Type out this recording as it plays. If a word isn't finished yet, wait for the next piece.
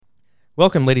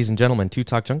Welcome, ladies and gentlemen, to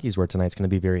Talk Junkies, where tonight's going to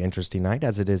be a very interesting night,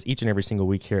 as it is each and every single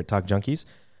week here at Talk Junkies.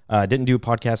 Didn't do a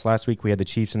podcast last week. We had the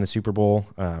Chiefs in the Super Bowl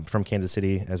from Kansas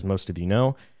City, as most of you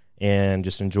know, and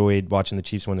just enjoyed watching the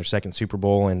Chiefs win their second Super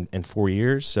Bowl in 4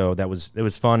 years. So it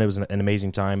was fun. It was an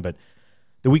amazing time. But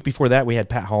the week before that, we had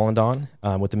Pat Holland on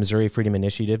with the Missouri Freedom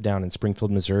Initiative down in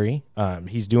Springfield, Missouri.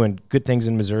 He's doing good things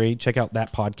in Missouri. Check out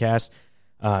that podcast.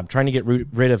 Trying to get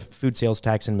rid of food sales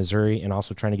tax in Missouri and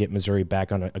also trying to get Missouri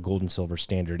back on a gold and silver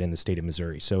standard in the state of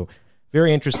Missouri. So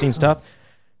very interesting stuff.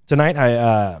 Tonight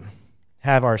I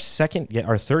have our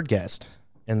third guest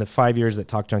in the 5 years that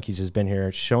Talk Junkies has been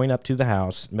here, showing up to the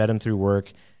house, met him through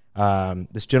work.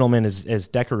 This gentleman is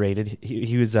decorated.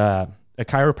 He was a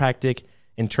chiropractic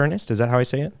internist. Is that how I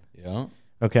say it? Yeah.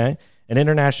 Okay. An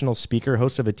international speaker,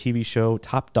 host of a TV show,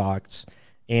 Top Docs,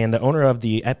 and the owner of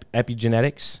the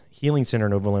Epigenetics Healing Center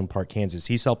in Overland Park, Kansas.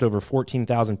 He's helped over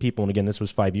 14,000 people, and again, this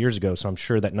was 5 years ago, so I'm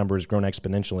sure that number has grown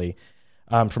exponentially,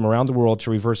 from around the world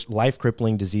to reverse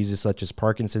life-crippling diseases such as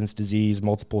Parkinson's disease,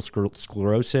 multiple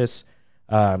sclerosis,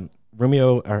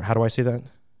 rheumatoid, or how do I say that?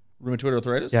 Rheumatoid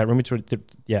arthritis? Yeah, rheumatoid,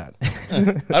 yeah.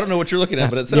 I don't know what you're looking at,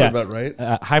 but it sounded about right.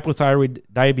 Hypothyroid,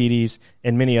 diabetes,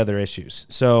 and many other issues.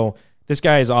 So this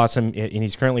guy is awesome, and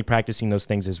he's currently practicing those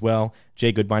things as well.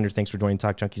 Jay Goodbinder, thanks for joining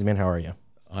Talk Junkies, man. How are you?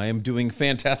 I am doing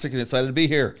fantastic and excited to be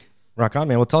here. Rock on,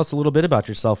 man. Well, tell us a little bit about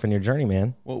yourself and your journey,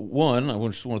 man. Well, one, I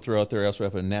just want to throw out there, I also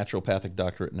have a naturopathic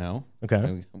doctorate now. Okay.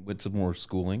 I went some more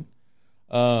schooling.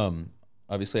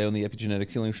 Obviously, I own the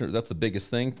Epigenetics Healing Center. That's the biggest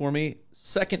thing for me.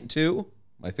 Second, two,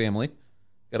 my family.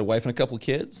 Got a wife and a couple of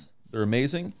kids. They're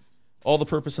amazing. All the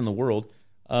purpose in the world.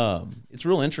 It's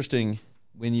real interesting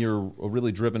when you're a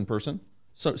really driven person.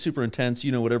 So super intense.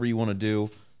 You know, whatever you want to do,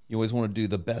 you always want to do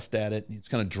the best at it. It's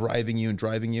kind of driving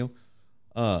you.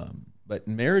 But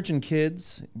marriage and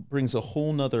kids brings a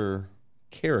whole nother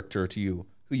character to you,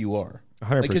 who you are.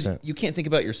 100%. Like, you can't think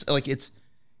about yourself.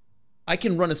 I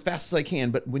can run as fast as I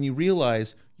can, but when you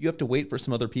realize you have to wait for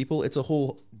some other people, it's a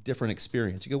whole different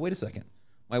experience. You go, wait a second.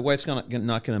 My wife's not going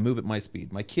to move at my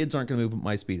speed. My kids aren't going to move at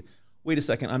my speed. Wait a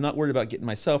second. I'm not worried about getting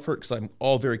myself hurt because I'm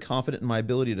all very confident in my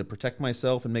ability to protect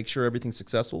myself and make sure everything's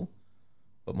successful.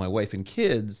 But my wife and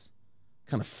kids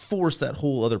kind of force that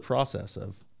whole other process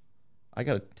of, I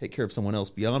got to take care of someone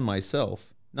else beyond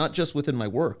myself, not just within my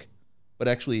work, but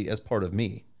actually as part of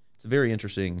me. It's a very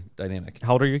interesting dynamic.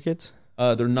 How old are your kids?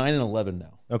 They're 9 and 11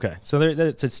 now. Okay, so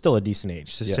it's still a decent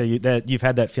age. So, Yeah. so you've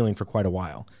had that feeling for quite a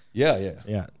while.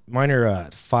 Yeah. Mine are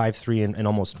 5, 3, and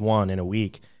almost 1 in a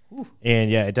week. Ooh. And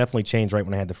yeah, it definitely changed right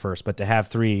when I had the first. But to have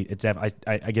 3,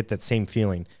 I get that same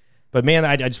feeling. But man,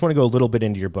 I just want to go a little bit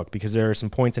into your book because there are some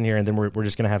points in here, and then we're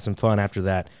just going to have some fun after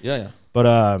that. Yeah.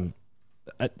 But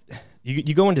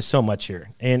you go into so much here,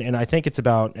 and I think it's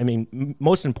about, I mean,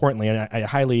 most importantly, and I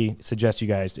highly suggest you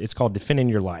guys, it's called Defending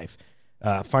Your Life.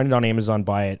 Find it on Amazon,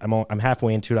 buy it. I'm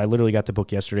halfway into it. I literally got the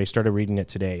book yesterday, started reading it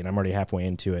today, and I'm already halfway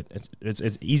into it.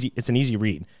 It's easy. It's an easy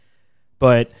read.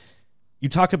 But you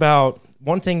talk about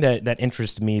one thing that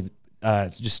interests me,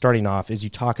 just starting off, is you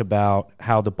talk about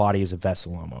how the body is a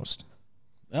vessel almost.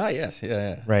 Ah, yes.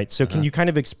 Yeah. Right. So can you kind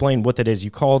of explain what that is?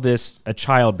 You call this a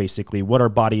child, basically, what our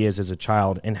body is as a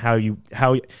child, and how you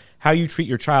treat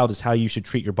your child is how you should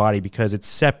treat your body, because it's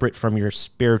separate from your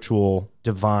spiritual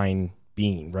divine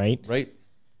being, right? Right.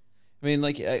 I mean,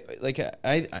 I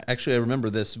actually, I remember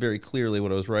this very clearly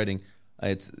when I was writing.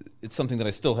 It's something that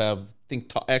I still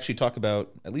actually talk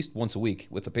about at least once a week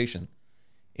with a patient.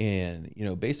 And,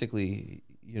 basically,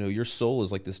 your soul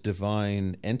is like this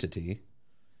divine entity,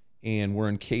 and we're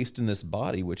encased in this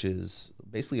body, which is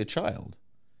basically a child.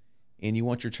 And you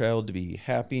want your child to be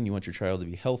happy, and you want your child to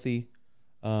be healthy.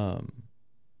 You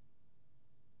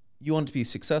want it to be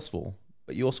successful,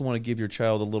 but you also want to give your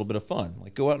child a little bit of fun.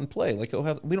 Like, go out and play. Like,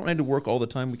 we don't need to work all the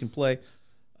time. We can play.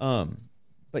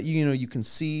 But, you can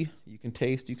see, you can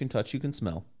taste, you can touch, you can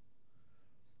smell.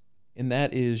 And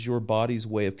that is your body's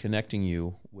way of connecting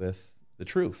you with the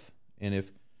truth. And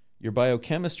if your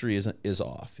biochemistry is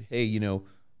off, hey,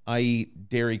 I eat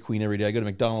Dairy Queen every day. I go to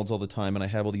McDonald's all the time, and I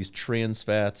have all these trans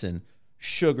fats and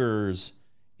sugars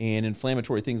and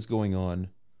inflammatory things going on.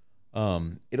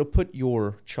 It'll put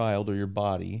your child or your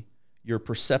body, your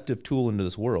perceptive tool into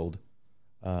this world,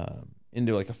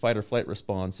 into like a fight or flight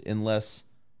response, and less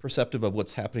perceptive of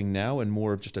what's happening now and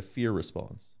more of just a fear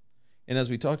response. And as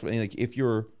we talked about, like if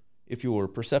your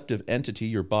perceptive entity,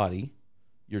 your body,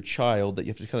 your child that you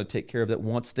have to kind of take care of that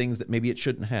wants things that maybe it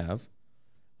shouldn't have,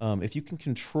 if you can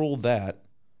control that,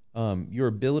 your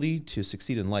ability to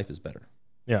succeed in life is better.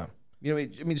 Yeah.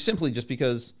 Simply just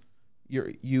because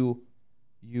you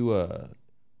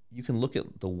can look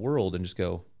at the world and just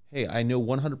go, hey, I know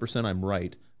 100% I'm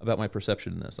right. about my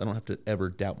perception in this. I don't have to ever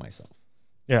doubt myself.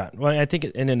 Yeah. Well, I think,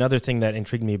 and another thing that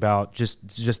intrigued me about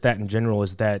just that in general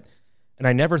is that, and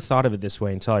I never thought of it this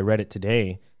way until I read it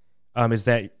today, is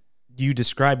that you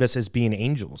described us as being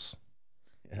angels.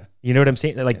 Yeah. You know what I'm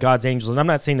saying? Like God's angels. And I'm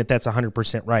not saying that that's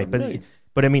 100% right,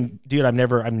 but I mean, dude, I've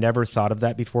never thought of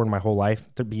that before in my whole life,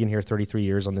 being here 33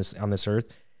 years on this earth,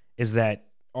 is that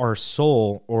our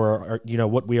soul or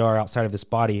what we are outside of this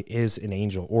body is an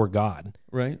angel or God.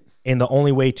 Right. And the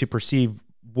only way to perceive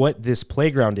what this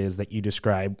playground is that you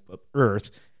describe,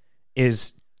 Earth,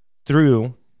 is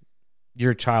through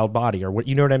your child body, or what,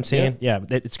 you know what I'm saying? Yeah,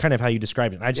 it's kind of how you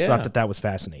described it. And I just thought that was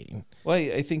fascinating. Well,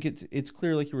 I think it's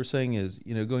clear, like you were saying, is,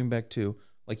 going back to,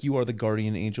 like, you are the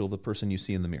guardian angel of the person you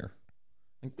see in the mirror.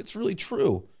 Like, it's really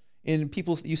true. And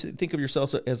people, you think of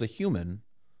yourself as a human,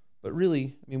 but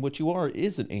really, I mean, what you are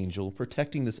is an angel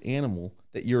protecting this animal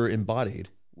that you're embodied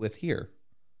with here.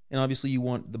 And obviously you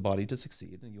want the body to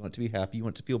succeed, and you want it to be happy, you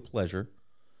want it to feel pleasure,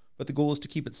 but the goal is to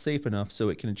keep it safe enough so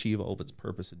it can achieve all of its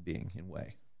purpose and being and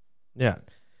way. Yeah.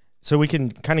 So we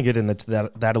can kind of get into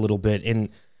that a little bit. And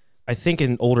I think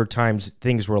in older times,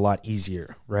 things were a lot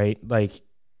easier, right? Like,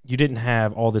 you didn't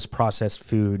have all this processed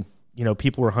food.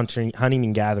 People were hunting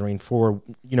and gathering for,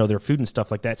 their food and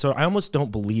stuff like that. So I almost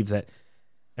don't believe that.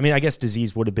 I mean, I guess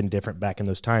disease would have been different back in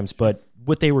those times, but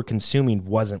what they were consuming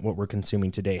wasn't what we're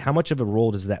consuming today. How much of a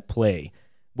role does that play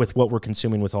with what we're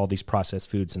consuming with all these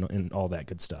processed foods and all that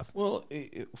good stuff? Well,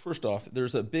 first off,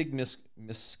 there's a big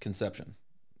misconception.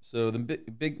 So the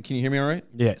big, can you hear me all right?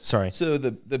 Yeah, sorry. So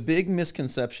the big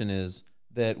misconception is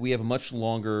that we have a much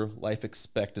longer life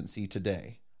expectancy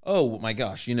today. Oh my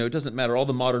gosh, it doesn't matter. All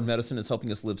the modern medicine is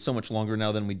helping us live so much longer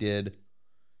now than we did,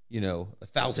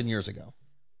 1,000 years ago.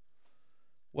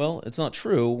 Well, it's not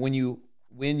true when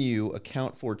you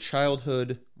account for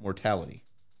childhood mortality.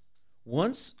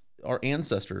 Once our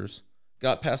ancestors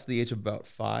got past the age of about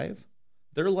 5,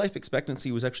 their life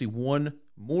expectancy was actually 1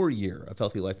 more year of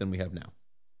healthy life than we have now.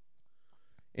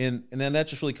 And then that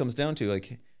just really comes down to,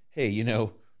 like, hey,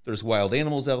 there's wild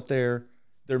animals out there.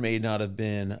 There may not have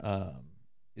been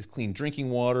is clean drinking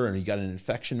water, and you got an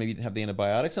infection, maybe you didn't have the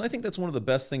antibiotics. And I think that's one of the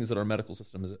best things that our medical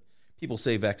system is. That people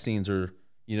say vaccines are,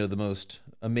 the most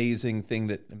amazing thing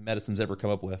that medicine's ever come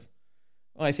up with.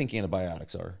 Well, I think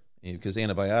antibiotics are, because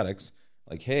antibiotics,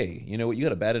 like, hey, you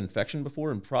got a bad infection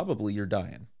before, and probably you're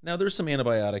dying. Now, there's some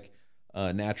antibiotic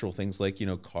natural things like,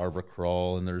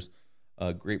 Carvacrol, and there's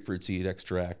grapefruit seed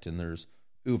extract, and there's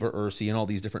Uva Ursi, and all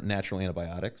these different natural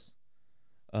antibiotics.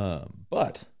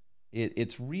 But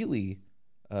it's really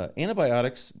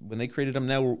antibiotics, when they created them,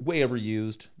 now were way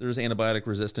overused. There's antibiotic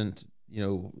resistant,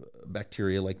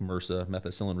 bacteria like MRSA,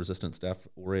 methicillin resistant Staph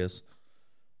aureus.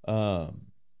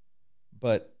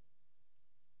 But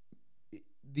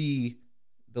the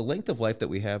length of life that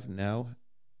we have now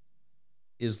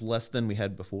is less than we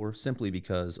had before, simply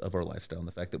because of our lifestyle and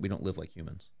the fact that we don't live like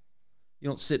humans. You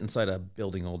don't sit inside a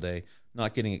building all day,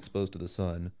 not getting exposed to the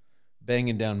sun,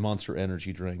 banging down Monster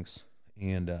energy drinks,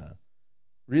 and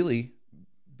really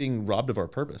being robbed of our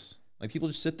purpose. Like, people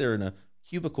just sit there in a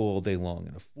cubicle all day long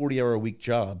in a 40-hour-a-week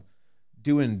job,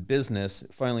 doing business,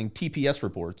 filing TPS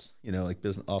reports, like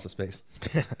business office space.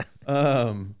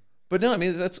 But no, I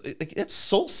mean, that's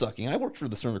soul sucking. I worked for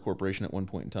the Cerner Corporation at one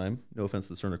point in time. No offense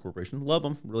to the Cerner Corporation, love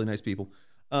them, really nice people.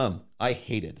 I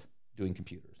hated doing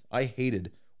computers. I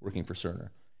hated working for Cerner,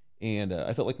 and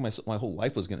I felt like my whole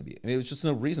life was going to be. I mean, it was just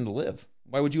no reason to live.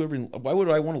 Why would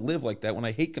I want to live like that when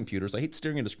I hate computers? I hate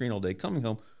staring at a screen all day, coming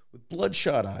home with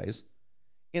bloodshot eyes,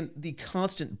 and the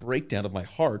constant breakdown of my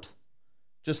heart,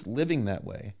 just living that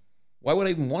way. Why would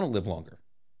I even want to live longer?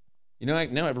 Now I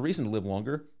have a reason to live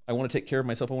longer. I want to take care of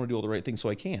myself. I want to do all the right things so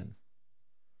I can.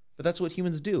 But that's what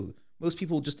humans do. Most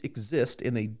people just exist,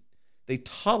 and they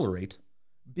tolerate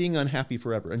being unhappy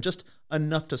forever, and just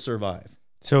enough to survive.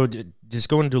 So just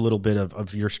go into a little bit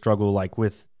of your struggle, like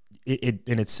with it,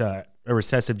 and it's a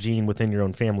recessive gene within your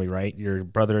own family, right? Your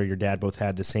brother or your dad both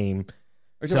had the same.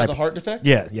 Are you talking about the heart defect?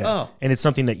 Yeah. Oh. And it's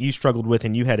something that you struggled with,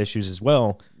 and you had issues as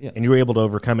well, and you were able to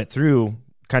overcome it through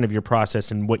kind of your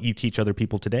process and what you teach other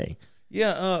people today.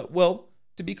 Yeah, well,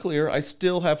 to be clear, I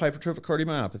still have hypertrophic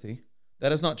cardiomyopathy.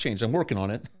 That has not changed. I'm working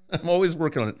on it. I'm always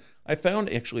working on it. I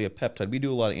found actually a peptide. We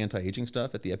do a lot of anti-aging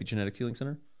stuff at the Epigenetics Healing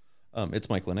Center. It's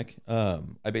my clinic.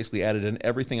 I basically added in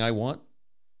everything I want.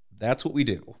 That's what we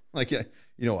do. Like,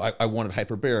 I wanted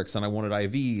hyperbarics, and I wanted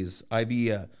IVs,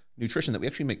 IV nutrition that we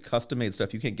actually make custom-made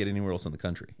stuff you can't get anywhere else in the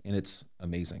country, and it's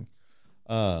amazing.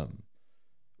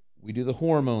 We do the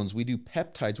hormones. We do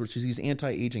peptides, which is these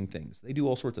anti-aging things. They do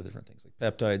all sorts of different things, like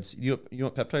peptides. You know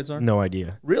what peptides are? No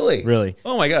idea. Really? Really?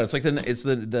 Oh my God! It's like it's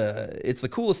the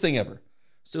coolest thing ever.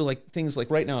 So like things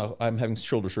like right now, I'm having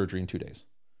shoulder surgery in 2 days.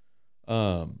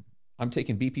 I'm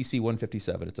taking BPC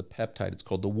 157. It's a peptide. It's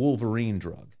called the Wolverine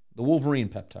drug, the Wolverine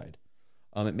peptide.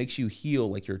 It makes you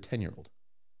heal like you're a 10-year-old.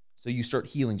 So you start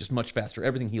healing just much faster.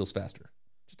 Everything heals faster.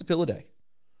 Just a pill a day.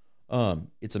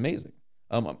 It's amazing.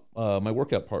 My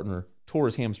workout partner tore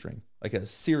his hamstring, like a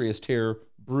serious tear,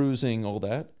 bruising, all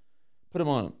that. Put him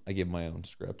on. I gave him my own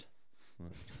script,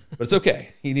 but it's okay.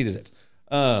 He needed it.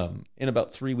 In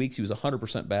about 3 weeks, he was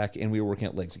 100% back, and we were working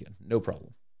out legs again. No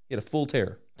problem. He had a full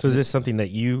tear. So is this something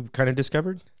that you kind of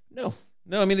discovered? No.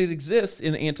 I mean, it exists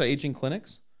in anti-aging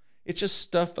clinics. It's just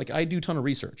stuff like I do a ton of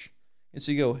research. And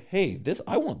so you go, hey,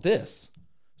 I want this.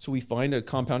 So we find a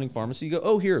compounding pharmacy. You go,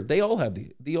 oh, here, they all have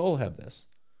this.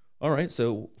 All right,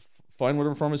 so find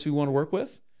whatever pharmacy we want to work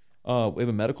with. We have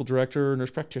a medical director,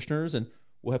 nurse practitioners, and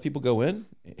we'll have people go in.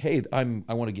 Hey, I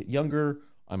want to get younger.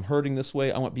 I'm hurting this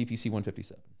way. I want BPC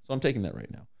 157. So I'm taking that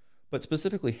right now. But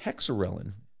specifically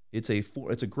hexarelin, it's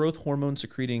a growth hormone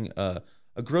secreting, a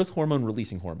growth hormone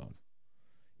releasing hormone.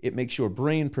 It makes your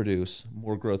brain produce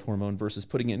more growth hormone versus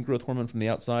putting in growth hormone from the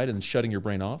outside and shutting your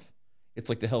brain off. It's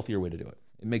like the healthier way to do it.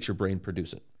 It makes your brain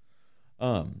produce it.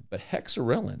 But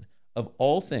hexarelin, of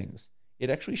all things, it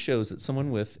actually shows that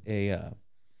someone with a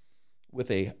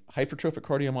hypertrophic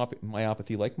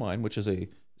cardiomyopathy like mine, which is a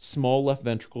small left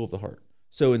ventricle of the heart.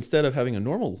 So instead of having a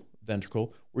normal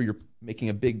ventricle where you're making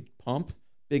a big pump,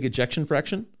 big ejection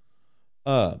fraction,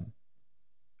 I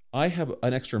have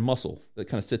an extra muscle that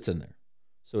kind of sits in there.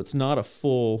 So it's not a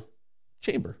full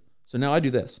chamber. So now I do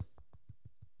this,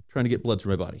 trying to get blood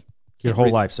through my body. Your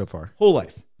whole life so far? Whole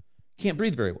life. Can't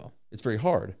breathe very well. It's very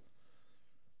hard.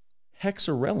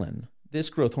 Hexarelin, this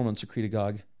growth hormone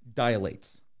secretagogue,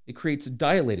 dilates. It creates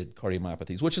dilated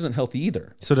cardiomyopathies, which isn't healthy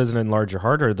either. So does it enlarge your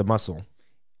heart or the muscle?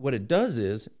 What it does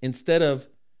is, instead of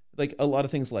like a lot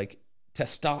of things like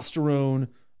testosterone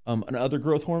and other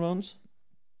growth hormones,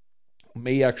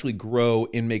 may actually grow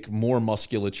and make more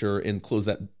musculature and close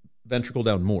that ventricle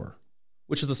down more,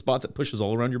 which is the spot that pushes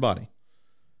all around your body.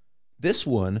 This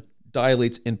one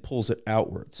dilates and pulls it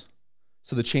outwards.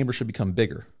 So the chamber should become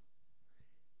bigger.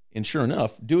 And sure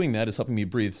enough, doing that is helping me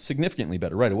breathe significantly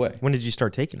better right away. When did you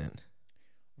start taking it?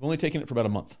 I've only taken it for about a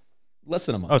month. Less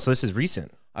than a month. Oh, so this is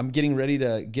recent. I'm getting ready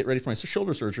for my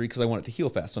shoulder surgery because I want it to heal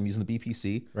fast. So I'm using the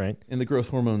BPC and the growth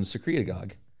hormone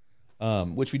secretagogue,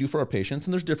 which we do for our patients.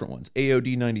 And there's different ones.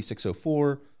 AOD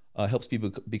 9604 helps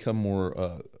people become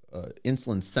more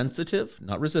insulin sensitive,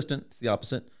 not resistant. It's the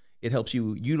opposite. It helps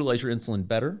you utilize your insulin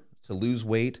better to lose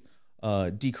weight,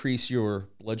 decrease your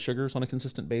blood sugars on a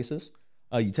consistent basis.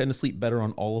 You tend to sleep better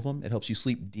on all of them. It helps you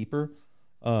sleep deeper.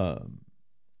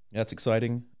 That's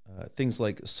exciting. Things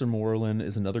like sermorelin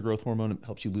is another growth hormone. It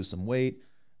helps you lose some weight.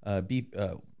 What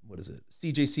is it?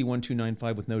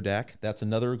 CJC1295 with no DAC. That's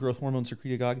another growth hormone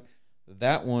secretagogue.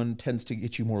 That one tends to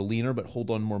get you more leaner, but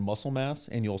hold on more muscle mass,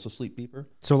 and you also sleep deeper.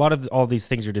 So a lot of all these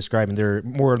things you're describing, they're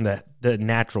more on the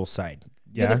natural side.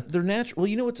 Yeah, they're natural. Well,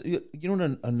 you know what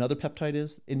another peptide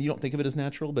is, and you don't think of it as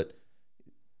natural, but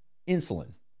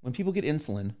insulin. When people get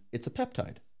insulin, it's a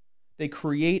peptide. They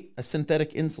create a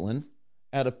synthetic insulin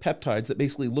out of peptides that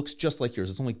basically looks just like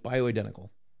yours. It's only bioidentical.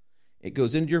 It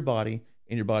goes into your body,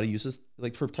 and your body uses,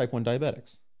 like for type 1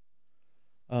 diabetics.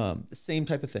 The same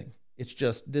type of thing. It's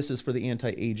just, this is for the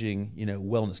anti-aging,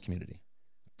 wellness community.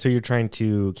 So you're trying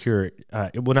to cure,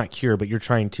 well, not cure, but you're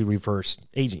trying to reverse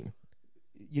aging.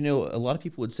 A lot of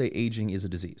people would say aging is a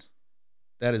disease.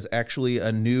 That is actually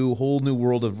a whole new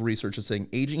world of research that's saying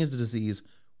aging is a disease.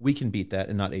 We can beat that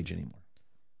and not age anymore.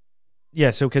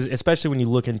 Yeah, so because especially when you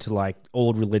look into like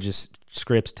old religious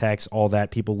scripts, texts, all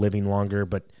that, people living longer,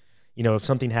 but if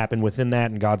something happened within that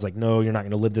and God's like, no, you're not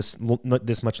going to live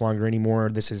this much longer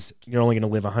anymore. You're only going to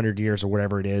live 100 years or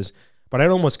whatever it is. But I'd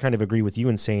almost kind of agree with you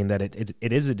in saying that it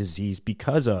is a disease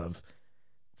because of,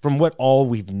 from what all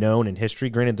we've known in history.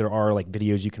 Granted, there are like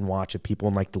videos you can watch of people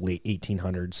in like the late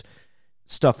 1800s,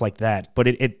 stuff like that. But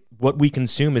what we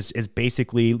consume is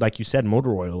basically, like you said,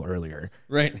 motor oil earlier.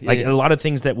 Right. Like a lot of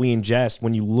things that we ingest,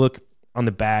 when you look on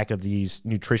the back of these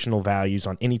nutritional values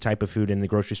on any type of food in the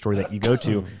grocery store that you go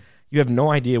to, you have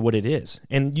no idea what it is.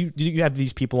 And you have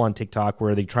these people on TikTok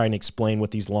where they try and explain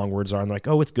what these long words are. And they're like,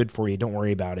 oh, it's good for you. Don't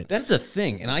worry about it. That's a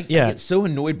thing. And I get so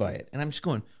annoyed by it. And I'm just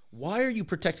going, why are you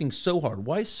protecting so hard?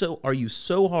 Why are you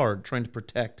so hard trying to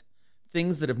protect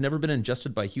things that have never been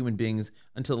ingested by human beings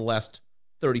until the last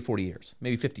 30, 40 years,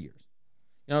 maybe 50 years?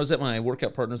 I was at my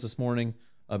workout partners this morning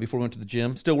before we went to the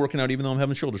gym, still working out even though I'm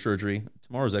having shoulder surgery.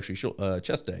 Tomorrow's actually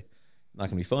chest day. Not going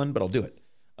to be fun, but I'll do it.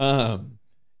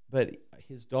 But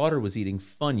his daughter was eating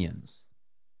Funyuns.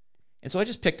 And so I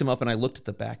just picked him up and I looked at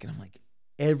the back and I'm like,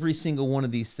 Every single one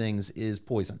of these things is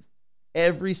poison.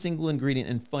 Every single ingredient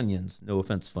in Funyuns, no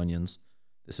offense, Funyuns,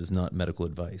 this is not medical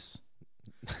advice.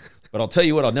 But I'll tell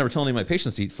you what, I'll never tell any of my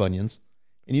patients to eat Funyuns.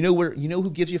 And you know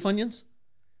who gives you Funyuns?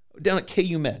 Down at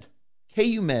KU Med.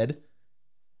 KU Med,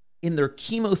 in their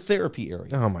chemotherapy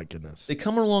area. Oh, my goodness. They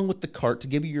come along with the cart to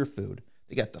give you your food.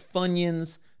 They got the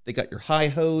Funyuns. They got your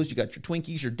Hi-Hos. You got your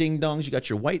Twinkies, your Ding Dongs. You got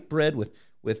your white bread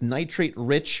with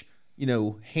nitrate-rich,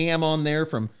 ham on there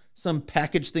from some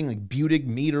packaged thing like Butig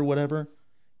meat or whatever.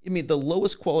 I mean, the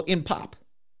lowest quality in pop.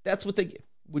 That's what they give.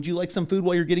 Would you like some food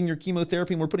while you're getting your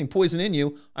chemotherapy and we're putting poison in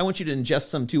you? I want you to ingest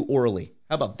some too orally.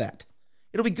 How about that?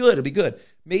 It'll be good. It'll be good.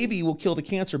 Maybe we'll kill the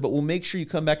cancer, but we'll make sure you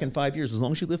come back in 5 years. As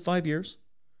long as you live 5 years,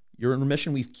 you're in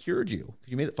remission. We've cured you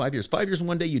because you made it 5 years. 5 years and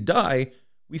one day you die.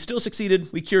 We still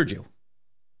succeeded. We cured you.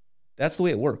 That's the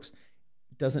way it works.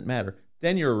 It doesn't matter.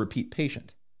 Then you're a repeat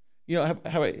patient. Have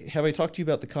I talked to you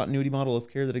about the continuity model of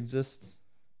care that exists?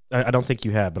 I don't think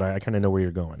you have, but I kind of know where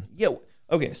you're going. Yeah.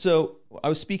 Okay. So I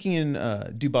was speaking in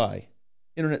Dubai,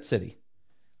 Internet City.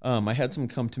 I had someone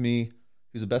come to me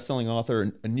who's a best-selling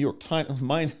author, a New York Times.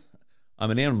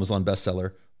 I'm an Amazon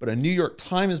bestseller, but a New York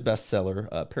Times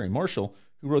bestseller, Perry Marshall,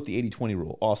 who wrote the 80-20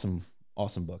 rule.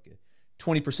 Awesome book.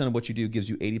 20% of what you do gives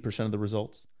you 80% of the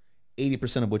results.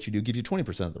 80% of what you do gives you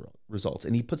 20% of the results.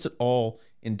 And he puts it all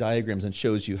in diagrams and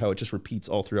shows you how it just repeats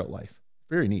all throughout life.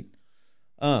 Very neat.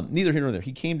 Neither here nor there.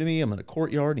 He came to me. I'm in a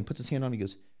courtyard, and he puts his hand on me. He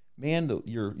goes, man,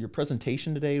 your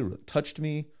presentation today touched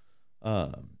me.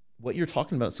 What you're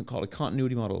talking about is called a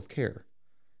continuity model of care.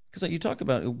 Because you talk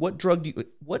about what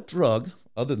drug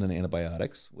other than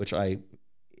antibiotics, which I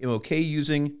am okay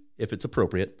using if it's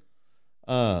appropriate,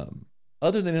 other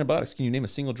than antibiotics, can you name a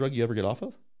single drug you ever get off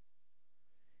of?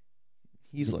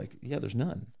 He's like, yeah, there's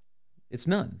none. It's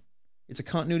none. It's a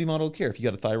continuity model of care. If you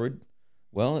got a thyroid,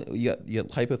 well, you got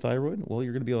hypothyroid, well,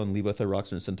 you're going to be on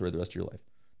levothyroxine and Synthroid the rest of your life.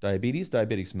 Diabetes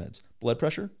meds. Blood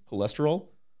pressure, cholesterol,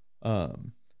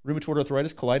 rheumatoid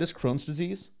arthritis, colitis, Crohn's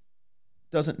disease.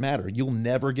 Doesn't matter. You'll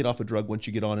never get off a drug once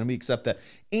you get on, and we accept that.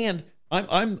 And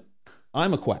I'm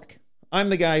a quack. I'm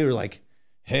the guy who's like,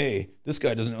 hey, this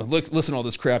guy doesn't listen to all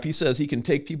this crap. He says he can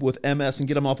take people with MS and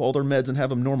get them off all their meds and have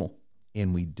them normal.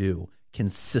 And we do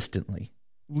consistently,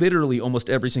 literally almost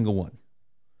every single one.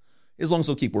 As long as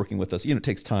they'll keep working with us. It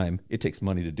takes time. It takes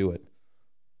money to do it.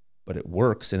 But it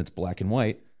works, and it's black and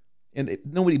white. And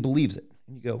nobody believes it.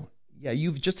 And you go, yeah,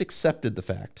 you've just accepted the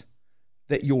fact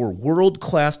that your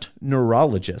world-class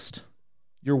neurologist,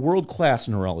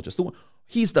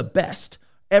 he's the best.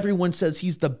 Everyone says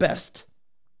he's the best.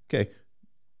 Okay,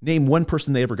 name one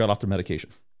person they ever got off their medication.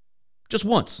 Just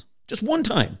once. Just one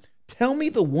time. Tell me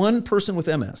the one person with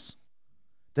MS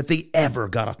that they ever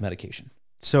got off medication.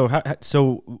 So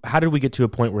how did we get to a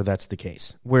point where that's the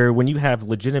case? Where when you have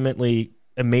legitimately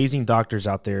amazing doctors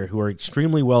out there who are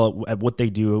extremely well at what they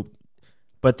do,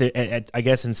 but I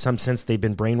guess in some sense they've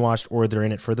been brainwashed or they're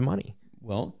in it for the money?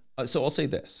 Well, so I'll say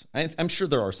this. I'm sure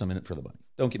there are some in it for the money.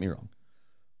 Don't get me wrong.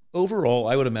 Overall,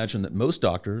 I would imagine that most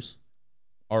doctors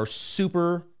are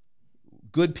super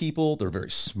good people. They're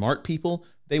very smart people.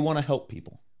 They want to help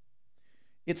people.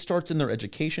 It starts in their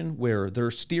education, where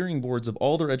their steering boards of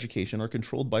all their education are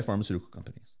controlled by pharmaceutical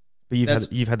companies. But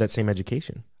you've had that same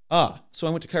education. So I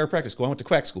went to chiropractic school. I went to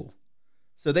quack school.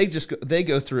 So they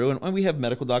go through, and we have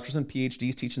medical doctors and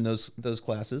PhDs teaching those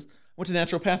classes. I went to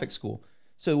naturopathic school.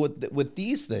 So with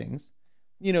these things,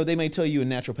 they may tell you in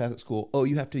naturopathic school, oh,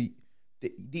 you have to,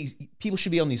 these people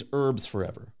should be on these herbs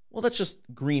forever. Well, that's just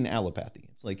green allopathy.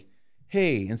 It's like,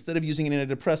 hey, instead of using an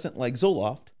antidepressant like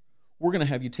Zoloft, we're going to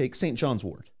have you take St. John's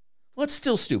wort. Well, it's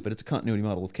still stupid. It's a continuity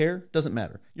model of care. Doesn't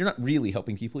matter. You're not really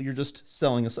helping people. You're just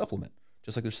selling a supplement,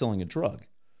 just like they're selling a drug,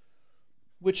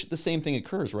 which the same thing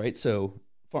occurs, right? So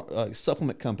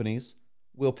supplement companies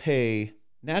will pay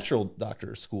natural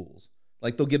doctor schools.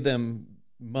 Like they'll give them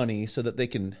money so that they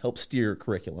can help steer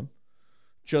curriculum,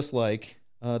 just like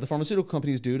the pharmaceutical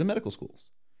companies do to medical schools.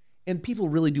 And people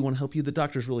really do want to help you. The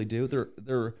doctors really do.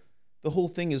 The whole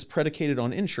thing is predicated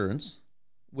on insurance.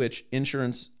 Which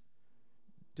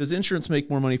does insurance make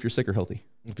more money if you're sick or healthy?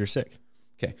 If you're sick.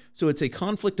 Okay. So it's a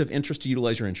conflict of interest to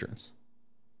utilize your insurance.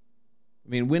 I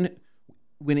mean,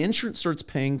 when insurance starts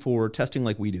paying for testing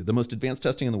like we do, the most advanced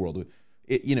testing in the world,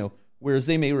 whereas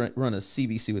they may run a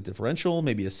CBC with differential,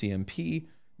 maybe a CMP,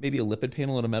 maybe a lipid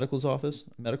panel at a medical office.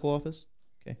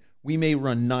 Okay. We may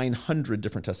run 900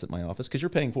 different tests at my office because you're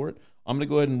paying for it. I'm going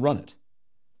to go ahead and run it.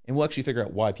 And we'll actually figure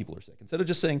out why people are sick. Instead of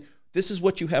just saying, this is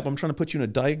what you have, I'm trying to put you in a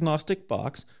diagnostic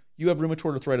box. You have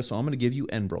rheumatoid arthritis, so I'm going to give you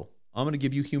Enbrel. I'm going to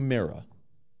give you Humira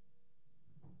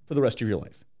for the rest of your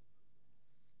life.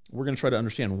 We're going to try to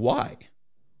understand why.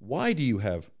 Why do you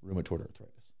have rheumatoid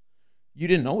arthritis? You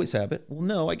didn't always have it. Well,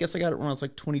 no, I guess I got it when I was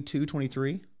like 22,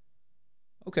 23.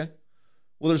 Okay.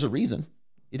 Well, there's a reason.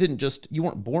 You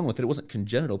weren't born with it. It wasn't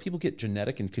congenital. People get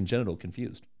genetic and congenital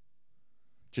confused.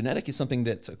 Genetic is something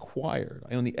that's acquired.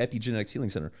 I own the Epigenetics Healing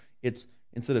Center. It's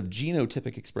instead of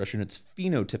genotypic expression, it's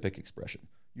phenotypic expression.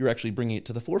 You're actually bringing it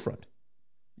to the forefront.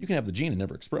 You can have the gene and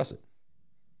never express it,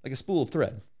 like a spool of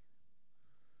thread.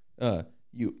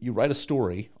 You write a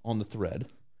story on the thread,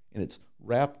 and it's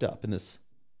wrapped up in this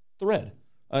thread,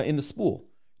 in the spool.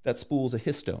 That spool is a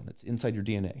histone. It's inside your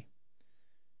DNA.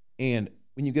 And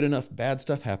when you get enough bad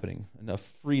stuff happening,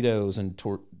 enough Fritos and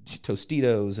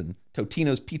Tostitos and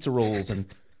Totino's pizza rolls and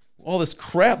all this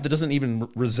crap that doesn't even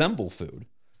resemble food,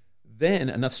 then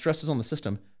enough stress is on the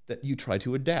system that you try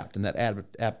to adapt. And that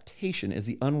adaptation is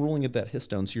the unrolling of that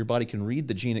histone so your body can read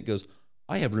the gene. It goes,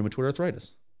 I have rheumatoid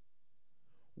arthritis.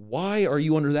 Why are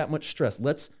you under that much stress?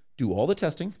 Let's do all the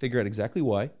testing, figure out exactly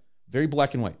why. Very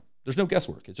black and white. There's no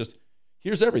guesswork. It's just,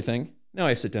 here's everything. Now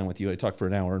I sit down with you, I talk for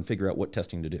an hour and figure out what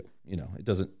testing to do.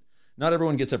 Not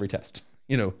everyone gets every test.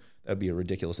 That'd be a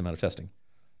ridiculous amount of testing.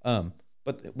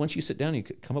 But once you sit down, you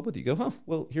come up with it, you go,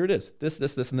 well, here it is. This,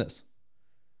 and this.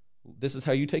 This is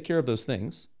how you take care of those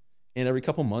things. And every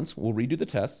couple months, we'll redo the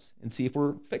tests and see if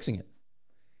we're fixing it.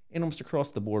 And almost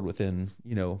across the board within,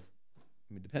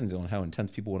 depending on how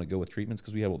intense people want to go with treatments,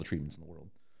 because we have all the treatments in the world.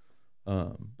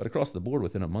 But across the board,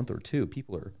 within a month or two,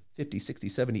 people are 50, 60,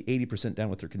 70, 80% down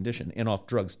with their condition and off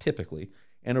drugs typically.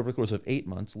 And over the course of 8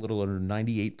 months, a little under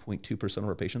 98.2% of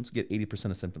our patients get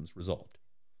 80% of symptoms resolved.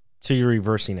 So you're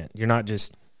reversing it. You're not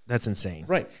just, that's insane.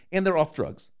 Right. And they're off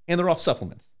drugs. And they're off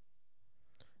supplements.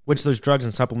 Which those drugs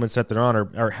and supplements that they're on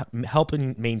are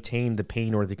helping maintain the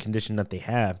pain or the condition that they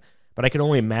have. But I can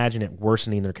only imagine it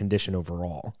worsening their condition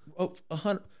overall. Oh,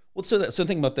 100. Well, so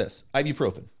think about this.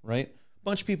 Ibuprofen, right?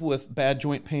 Bunch of people with bad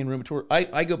joint pain, rheumatoid.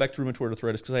 I go back to rheumatoid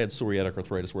arthritis because I had psoriatic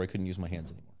arthritis where I couldn't use my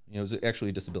hands anymore. It was actually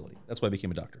a disability. That's why I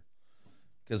became a doctor.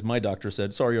 Because my doctor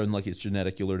said, sorry, you're unlucky, it's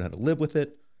genetic, you'll learn how to live with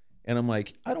it. And I'm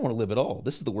like, I don't want to live at all.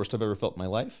 This is the worst I've ever felt in my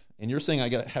life. And you're saying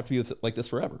I have to be like this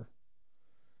forever.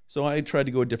 So I tried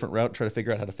to go a different route, try to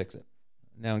figure out how to fix it.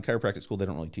 Now in chiropractic school, they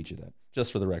don't really teach you that,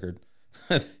 just for the record.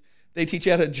 They teach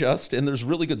you how to adjust, and there's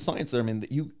really good science there. I mean,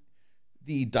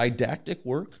 the didactic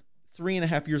work,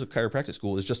 3.5 years of chiropractic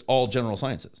school is just all general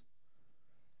sciences.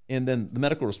 And then the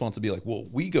medical response would be like, well,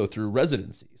 we go through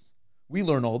residencies. We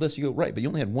learn all this. You go, right, but you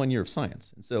only had 1 year of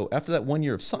science. And so after that 1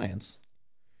 year of science,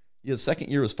 your second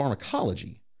year was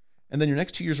pharmacology. And then your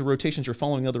next 2 years of rotations, you're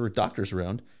following other doctors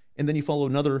around. And then you follow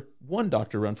another one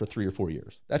doctor around for 3 or 4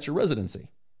 years. That's your residency,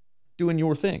 doing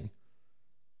your thing.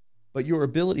 But your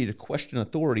ability to question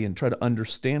authority and try to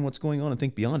understand what's going on and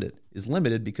think beyond it is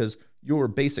limited because your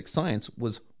basic science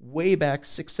was way back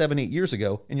 6, 7, 8 years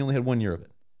ago, and you only had 1 year of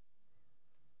it.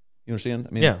 You understand?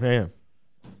 I mean, yeah.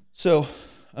 So,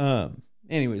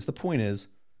 anyways, the point is,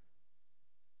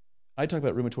 I talk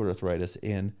about rheumatoid arthritis,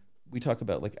 and we talk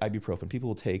about like ibuprofen. People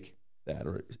will take that,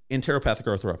 or enteropathic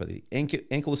arthropathy,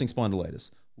 ankylosing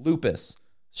spondylitis, lupus,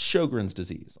 Sjogren's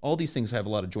disease. All these things have a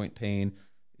lot of joint pain.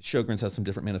 Sjogren's has some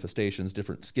different manifestations,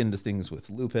 different skin things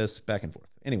with lupus, back and forth.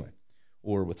 Anyway,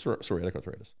 or with psoriatic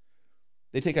arthritis.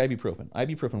 They take ibuprofen.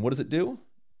 Ibuprofen, what does it do?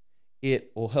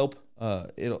 It will help.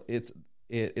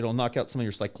 It'll knock out some of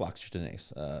your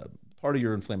cyclooxygenase, part of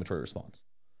your inflammatory response.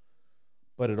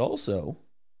 But it also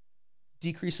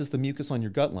decreases the mucus on your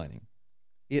gut lining.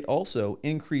 It also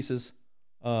increases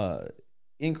the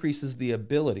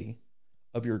ability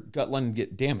of your gut lining to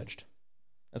get damaged.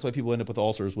 That's why people end up with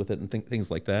ulcers with it and things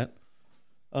like that.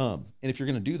 And if you're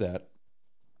going to do that,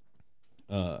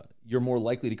 you're more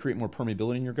likely to create more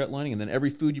permeability in your gut lining. And then every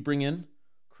food you bring in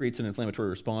creates an inflammatory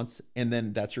response. And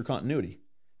then that's your continuity.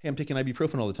 Hey, I'm taking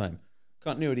ibuprofen all the time.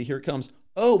 Continuity, here it comes.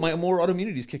 Oh, my more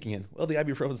autoimmunity is kicking in. Well, the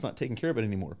ibuprofen's not taking care of it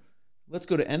anymore. Let's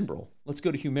go to Enbrel. Let's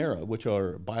go to Humira, which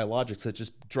are biologics that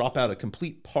just drop out a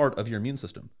complete part of your immune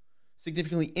system,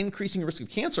 significantly increasing your risk of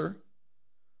cancer,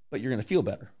 but you're going to feel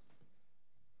better.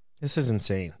 This is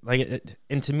insane.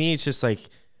 And to me, it's just like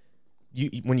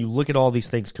when you look at all these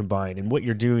things combined, and what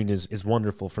you're doing is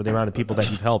wonderful for the amount of people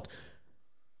that you've helped.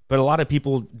 But a lot of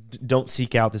people don't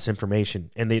seek out this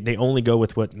information, and they only go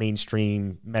with what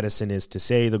mainstream medicine is to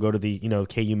say. They'll go to the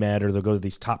KU Med, or they'll go to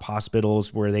these top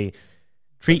hospitals where they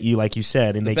treat you like you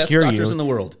said, and they cure you. Best doctors in the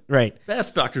world, right?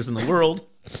 Best doctors in the world.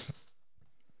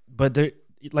 But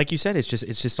like you said, it's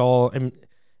just all. And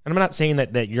I'm not saying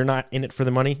that you're not in it for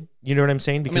the money. You know what I'm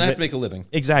saying? Because I have to make a living.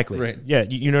 Exactly. Right. Yeah.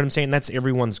 You know what I'm saying? That's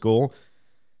everyone's goal.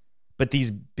 But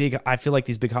I feel like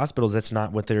these big hospitals, that's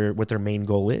not what their main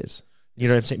goal is. You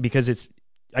know what I'm saying? Because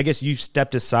I guess you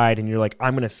stepped aside and you're like,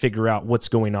 I'm going to figure out what's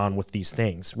going on with these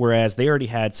things. Whereas they already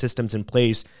had systems in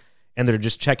place and they're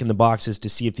just checking the boxes to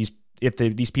see if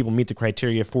these people meet the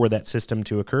criteria for that system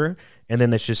to occur. And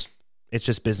then it's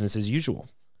just business as usual.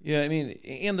 Yeah, I mean,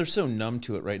 and they're so numb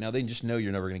to it right now. They just know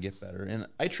you're never going to get better. And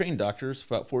I train doctors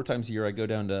about 4 times a year. I go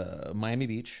down to Miami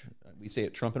Beach. We stay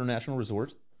at Trump International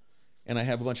Resort. And I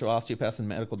have a bunch of osteopaths and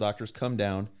medical doctors come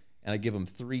down, and I give them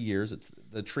 3 years. It's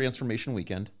the transformation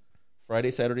weekend.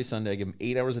 Friday, Saturday, Sunday. I give them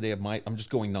 8 hours a day I'm just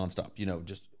going nonstop,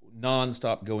 just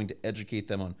nonstop going to educate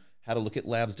them on how to look at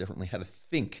labs differently, how to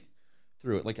think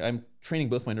through it. Like I'm training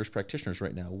both my nurse practitioners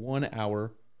right now, 1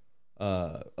 hour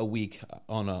a week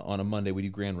on a Monday. We do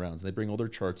grand rounds. They bring all their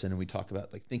charts in and we talk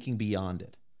about like thinking beyond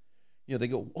it. They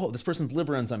go, oh, this person's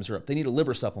liver enzymes are up. They need a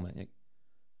liver supplement.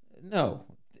 No,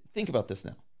 think about this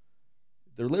now.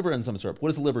 Their liver enzymes are up. What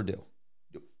does the liver do?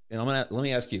 And let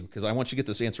me ask you, because I want you to get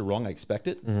this answer wrong. I expect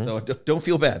it. Mm-hmm. So don't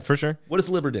feel bad. For sure. What does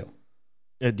the liver do?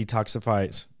 It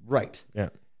detoxifies. Right. Yeah.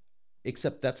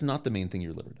 Except that's not the main thing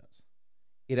your liver does.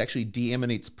 It actually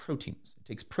deaminates proteins. It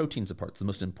takes proteins apart. It's the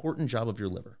most important job of your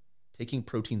liver. Taking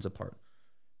proteins apart.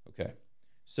 Okay.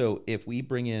 So if we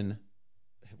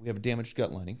have a damaged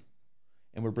gut lining,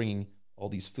 and we're bringing all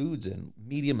these foods in,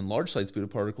 medium and large size food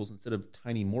particles instead of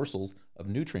tiny morsels of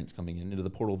nutrients coming into the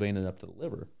portal vein and up to the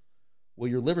liver, well,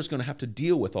 your liver's going to have to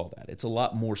deal with all that. It's a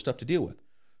lot more stuff to deal with.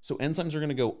 So enzymes are going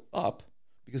to go up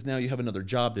because now you have another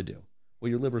job to do. Well,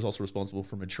 your liver is also responsible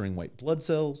for maturing white blood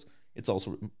cells. It's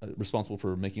also responsible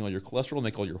for making all your cholesterol,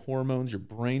 make all your hormones, your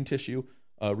brain tissue,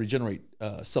 regenerate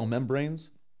cell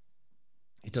membranes.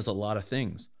 It does a lot of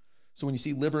things. So when you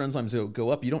see liver enzymes go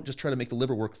up, you don't just try to make the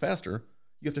liver work faster.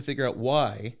 You have to figure out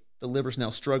why the liver's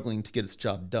now struggling to get its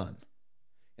job done.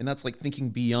 And that's like thinking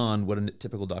beyond what a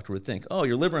typical doctor would think. Oh,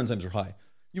 your liver enzymes are high.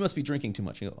 You must be drinking too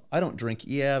much. You go, I don't drink.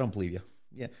 Yeah, I don't believe you.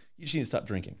 Yeah, you just need to stop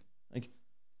drinking. Like,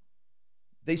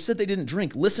 they said they didn't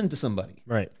drink. Listen to somebody.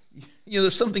 Right.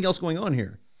 There's something else going on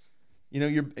here.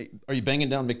 Are you banging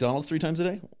down McDonald's 3 times a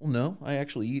day? Well, no, I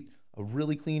actually eat a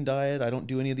really clean diet. I don't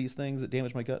do any of these things that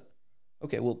damage my gut.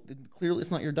 Okay, well, clearly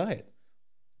it's not your diet.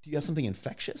 Do you have something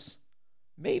infectious?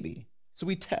 Maybe. So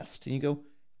we test and you go,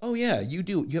 oh yeah, you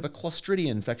do. You have a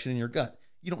Clostridium infection in your gut.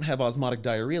 You don't have osmotic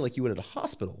diarrhea like you would at a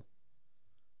hospital,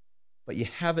 but you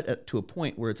have it to a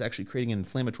point where it's actually creating an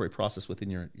inflammatory process within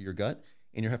your gut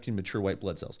and you're having to mature white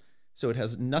blood cells. So it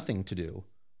has nothing to do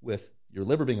with your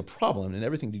liver being a problem and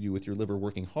everything to do with your liver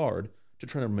working hard to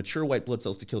try to mature white blood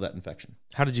cells to kill that infection.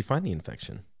 How did you find the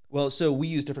infection? Well, so we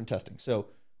use different testing. So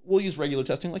we'll use regular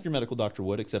testing like your medical doctor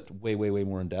would, except way, way, way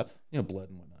more in depth, blood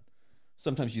and whatnot.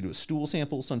 Sometimes you do a stool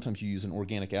sample. Sometimes you use an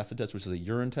organic acid test, which is a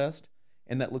urine test.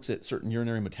 And that looks at certain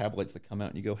urinary metabolites that come out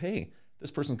and you go, hey,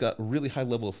 this person's got a really high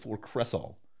level of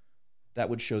 4-cresol. That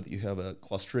would show that you have a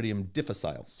Clostridium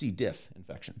difficile, C. diff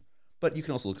infection. But you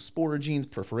can also look at sporogenes,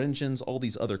 perforingens, all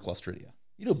these other Clostridia.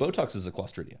 Botox is a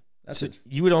Clostridia. So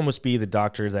you would almost be the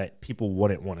doctor that people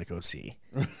wouldn't want to go see,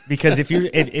 because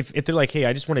if they're like, hey,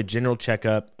 I just want a general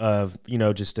checkup of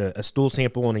just a stool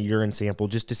sample and a urine sample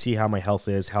just to see how my health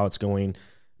is, how it's going,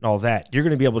 and all that, you're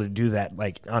going to be able to do that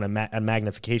like on a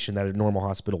magnification that a normal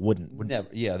hospital wouldn't. Never.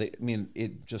 Yeah,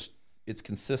 it's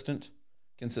consistent.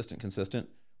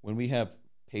 When we have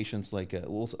patients like a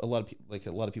lot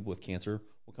of people with cancer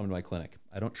will come to my clinic.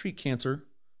 I don't treat cancer.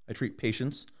 I treat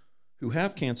patients who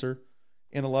have cancer.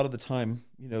 And a lot of the time,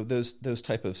 those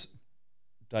type of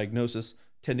diagnoses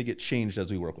tend to get changed as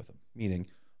we work with them. Meaning,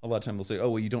 a lot of times they'll say,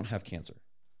 "Oh, well, you don't have cancer."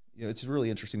 It's really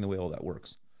interesting the way all that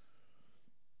works.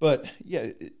 But yeah,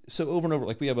 so over and over,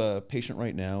 like we have a patient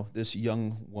right now, this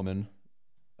young woman,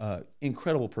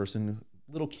 incredible person,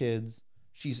 little kids.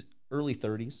 She's early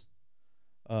 30s,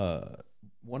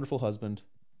 wonderful husband.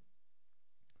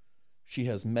 She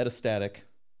has metastatic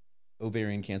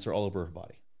ovarian cancer all over her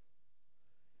body.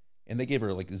 And they gave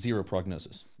her like 0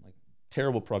 prognosis, like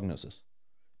terrible prognosis.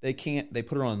 They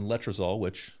put her on letrozole,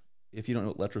 which if you don't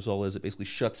know what letrozole is, it basically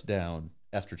shuts down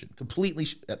estrogen completely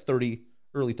at early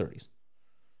 30s.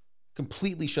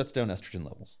 Completely shuts down estrogen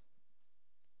levels.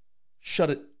 Shut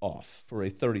it off for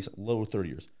lower 30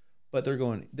 years. But they're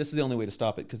going, this is the only way to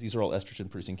stop it because these are all estrogen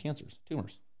producing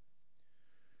tumors.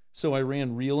 So I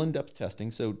ran real in-depth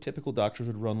testing. So typical doctors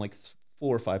would run like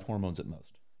 4 or 5 hormones at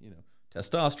most,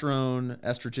 testosterone,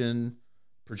 estrogen,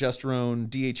 progesterone,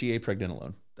 DHEA,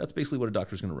 pregnenolone. That's basically what a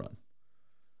doctor's going to run.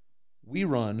 We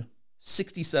run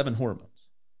 67 hormones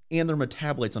and their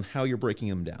metabolites on how you're breaking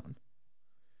them down.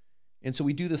 And so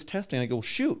we do this testing. I go,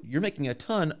 shoot, you're making a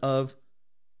ton of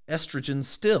estrogen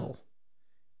still.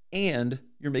 And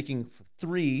you're making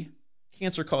 3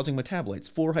 cancer-causing metabolites,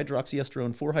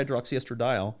 4-hydroxyestrone,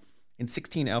 4-hydroxyestradiol, and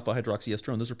 16 alpha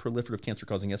hydroxyestrone. Those are proliferative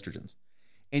cancer-causing estrogens.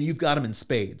 And you've got them in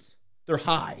spades. They're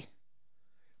high.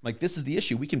 Like, this is the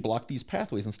issue. We can block these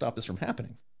pathways and stop this from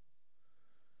happening.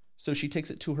 So she takes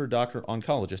it to her doctor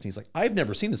oncologist, and he's like, I've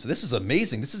never seen this. This is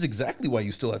amazing. This is exactly why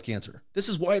you still have cancer. This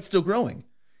is why it's still growing.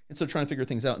 And so trying to figure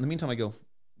things out. In the meantime, I go,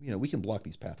 we can block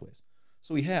these pathways.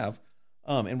 So we have,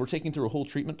 and we're taking through a whole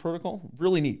treatment protocol.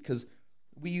 Really neat, because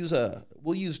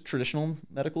we'll use traditional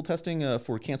medical testing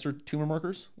for cancer tumor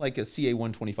markers, like a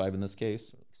CA-125 in this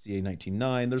case,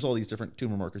 CA-19-9. There's all these different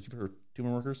tumor markers. You've heard of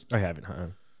tumor markers? I haven't.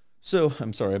 So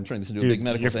I'm sorry, I'm turning this into a big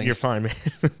medical thing. You're fine,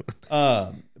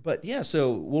 man. But yeah,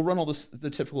 so we'll run all the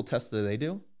typical tests that they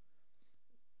do.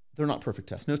 They're not perfect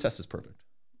tests. No test is perfect.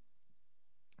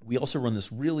 We also run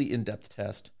this really in-depth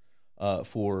test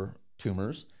for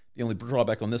tumors. The only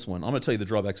drawback on this one, I'm going to tell you the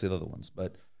drawbacks of the other ones,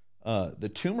 but the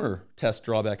tumor test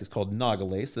drawback is called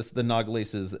nagalase. The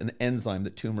nagalase is an enzyme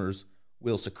that tumors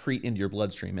will secrete into your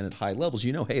bloodstream, and at high levels,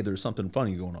 hey, there's something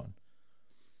funny going on.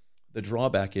 The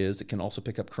drawback is it can also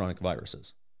pick up chronic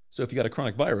viruses. So if you got a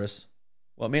chronic virus,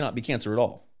 well, it may not be cancer at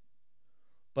all.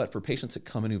 But for patients that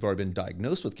come in who've already been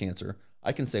diagnosed with cancer,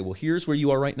 I can say, well, here's where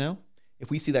you are right now. If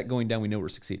we see that going down, we know we're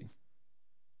succeeding.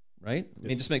 Right? I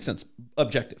mean, it just makes sense.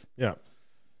 Objective. Yeah.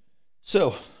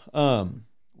 So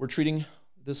we're treating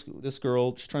this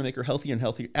girl, just trying to make her healthier and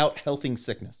healthier, out-healthing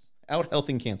sickness,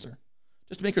 out-healthing cancer,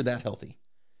 just to make her that healthy.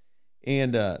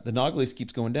 And the nagalase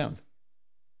keeps going down.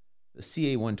 The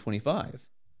CA-125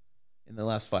 in the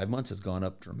last 5 months has gone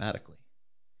up dramatically.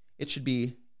 It should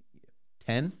be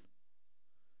 10.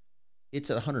 It's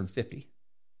at 150.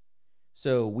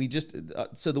 So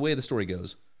so the way the story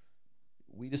goes,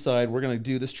 we decide we're going to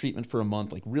do this treatment for a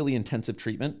month, like really intensive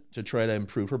treatment to try to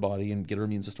improve her body and get her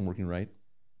immune system working right.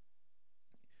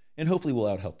 And hopefully we'll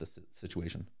out-help this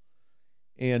situation.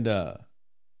 And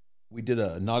we did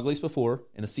a nagalase before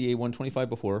and a CA-125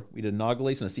 before. We did a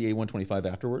nagalase and a CA-125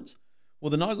 afterwards. Well,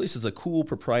 the nagalase is a cool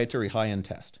proprietary high-end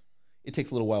test. It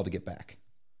takes a little while to get back.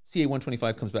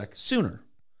 CA-125 comes back sooner.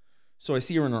 So I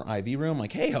see her in our IV room,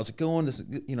 like, hey, how's it going?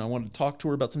 I wanted to talk to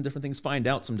her about some different things, find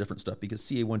out some different stuff, because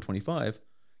CA-125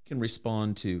 can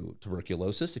respond to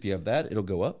tuberculosis. If you have that, it'll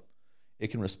go up.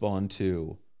 It can respond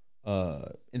to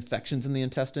infections in the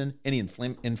intestine. Any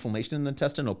inflammation in the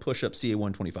intestine will push up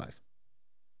CA-125.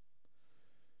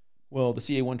 Well, the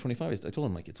CA-125 I told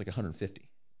him, like, it's like 150.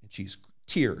 And she's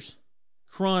tears,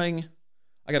 crying.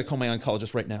 I got to call my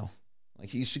oncologist right now.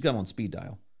 Like, she got on speed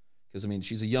dial. Because,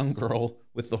 she's a young girl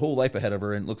with the whole life ahead of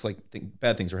her, and it looks like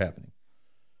bad things are happening.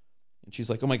 And she's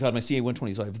like, oh my God, my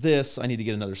CA-125, I need to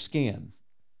get another scan.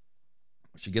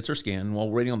 She gets her scan, and while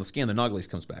we're waiting on the scan, the nagalase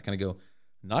comes back. And I go,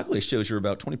 nagalase shows you're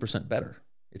about 20% better.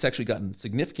 It's actually gotten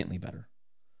significantly better.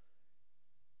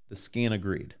 The scan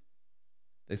agreed.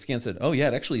 The scan said, oh yeah,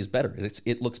 it actually is better.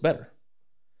 It looks better.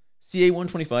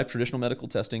 CA-125, traditional medical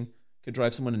testing, could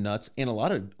drive someone nuts. And a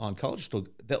lot of oncologists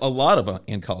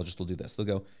will do this. They'll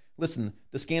go, listen,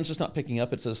 the scan's just not picking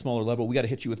up. It's at a smaller level. We got to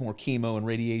hit you with more chemo and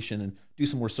radiation and do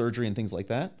some more surgery and things like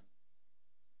that.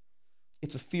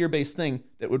 It's a fear-based thing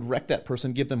that would wreck that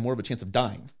person, give them more of a chance of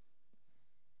dying.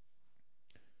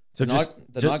 So the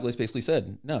nagalase basically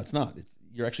said, no, it's not.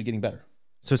 You're actually getting better.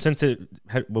 So since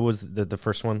what was the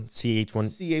first one?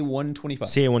 CA-125.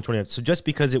 CA-125. So just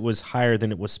because it was higher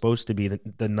than it was supposed to be, the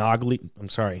nagalase,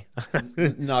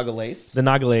 the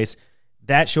nagalase,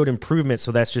 that showed improvement.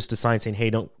 So that's just a sign saying, hey,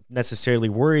 don't necessarily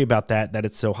worry about that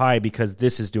it's so high, because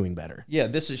this is doing better. Yeah,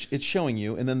 it's showing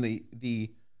you. And then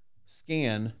the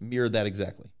scan mirrored that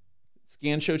exactly.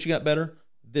 Scan showed she got better.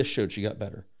 This showed she got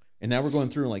better. And now we're going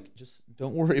through like, just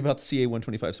don't worry about the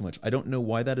CA-125 so much. I don't know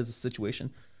why that is a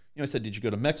situation. I said, did you go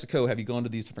to Mexico? Have you gone to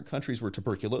these different countries where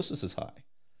tuberculosis is high?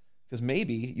 Because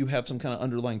maybe you have some kind of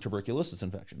underlying tuberculosis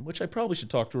infection, which I probably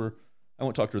should talk to her. I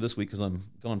won't talk to her this week because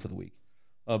I'm gone for the week.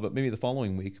 But maybe the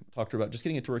following week, talk to her about just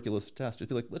getting a tuberculosis test. Just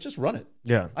be like, let's just run it.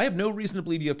 Yeah. I have no reason to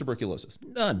believe you have tuberculosis.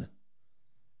 None.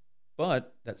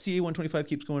 But that CA-125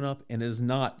 keeps going up, and it is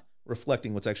not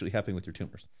reflecting what's actually happening with your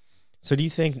tumors. So do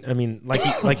you think,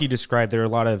 like you described, there are a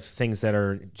lot of things that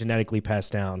are genetically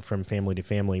passed down from family to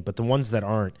family, but the ones that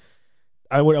aren't,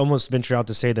 I would almost venture out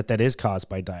to say that is caused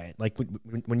by diet. Like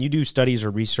when you do studies or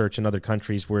research in other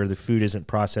countries where the food isn't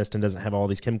processed and doesn't have all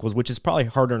these chemicals, which is probably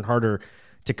harder and harder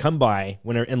to come by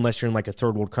unless you're in like a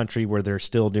third world country where they're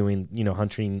still doing,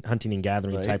 hunting and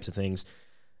gathering types of things.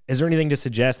 Is there anything to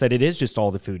suggest that it is just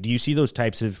all the food? Do you see those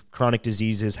types of chronic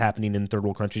diseases happening in third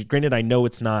world countries? Granted, I know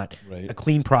it's not a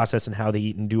clean process in how they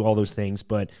eat and do all those things,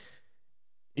 but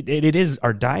it is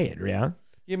our diet, yeah?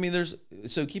 Yeah,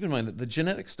 so keep in mind that the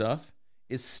genetic stuff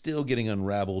is still getting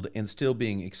unraveled and still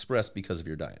being expressed because of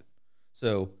your diet.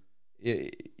 So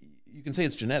you can say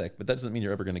it's genetic, but that doesn't mean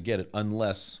you're ever going to get it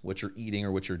unless what you're eating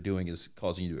or what you're doing is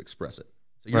causing you to express it.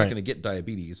 So you're not going to get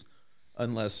diabetes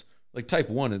unless, like type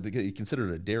 1, you consider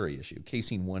it a dairy issue.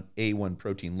 Casein A1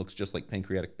 protein looks just like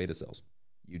pancreatic beta cells.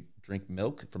 You drink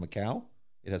milk from a cow,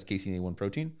 it has casein A1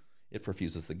 protein. It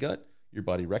perfuses the gut. Your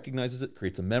body recognizes it,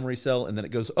 creates a memory cell, and then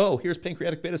it goes, oh, here's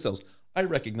pancreatic beta cells. I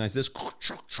recognize this.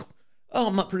 Oh,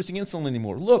 I'm not producing insulin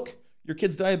anymore. Look, your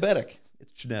kid's diabetic.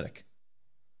 It's genetic.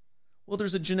 Well,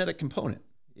 there's a genetic component.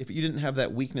 If you didn't have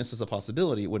that weakness as a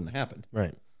possibility, it wouldn't happen.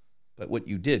 Right. But what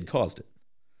you did caused it.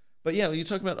 But yeah, you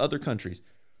talk about other countries.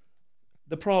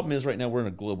 The problem is right now we're in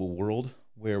a global world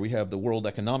where we have the World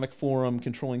Economic Forum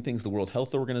controlling things, the World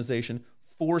Health Organization,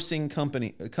 forcing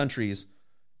countries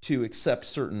to accept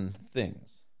certain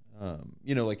things. And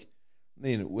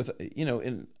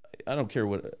I don't care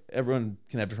what, everyone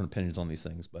can have different opinions on these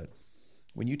things, but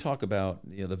when you talk about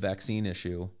the vaccine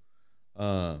issue,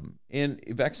 and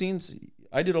vaccines,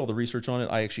 I did all the research on it.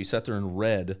 I actually sat there and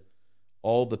read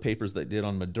all the papers that did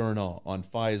on Moderna, on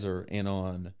Pfizer, and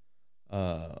on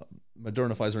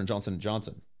Moderna, Pfizer, and Johnson &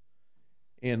 Johnson.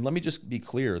 And let me just be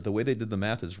clear, the way they did the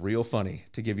math is real funny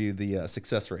to give you the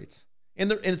success rates.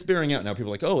 And it's bearing out now.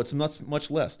 People are like, oh, it's much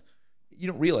less. You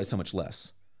don't realize how much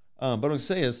less. But what I'm going to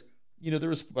say is, there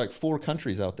was like 4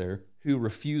 countries out there who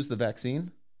refused the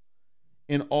vaccine,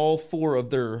 and all 4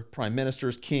 of their prime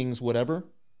ministers, kings, whatever,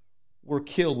 were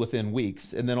killed within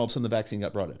weeks, and then all of a sudden the vaccine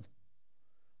got brought in.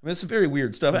 I mean, it's some very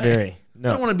weird stuff. I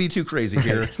don't want to be too crazy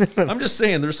here. I'm just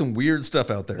saying there's some weird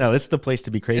stuff out there. No, it's the place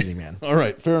to be crazy, man. All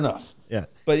right, fair enough. Yeah.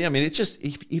 But yeah, I mean, it's just,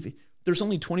 if there's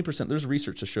only 20%, there's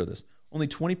research to show this, only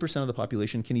 20% of the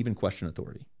population can even question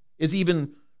authority, is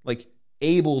even like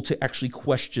able to actually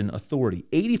question authority.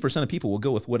 80% of people will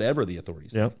go with whatever the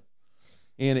authorities say.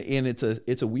 And it's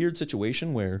a weird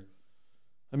situation where,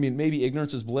 I mean, maybe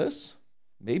ignorance is bliss,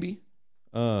 maybe,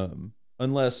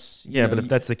 unless but if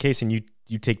that's the case and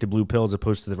you take the blue pill as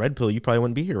opposed to the red pill, you probably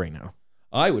wouldn't be here right now.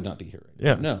 I would not be here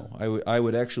right now. No, I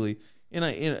would actually,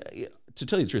 to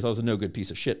tell you the truth, I was a no good piece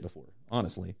of shit before,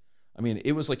 honestly. I mean,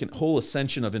 it was like a whole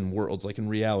ascension of in worlds, like in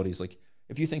realities. Like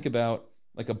if you think about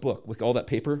like a book with all that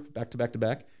paper back to back to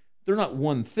back, they're not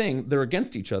one thing, they're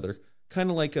against each other. Kind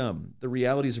of like the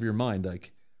realities of your mind,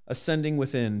 like ascending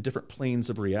within different planes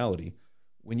of reality.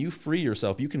 When you free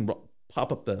yourself, you can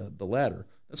pop up the ladder.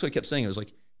 That's what I kept saying. It was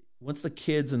like, once the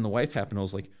kids and the wife happened,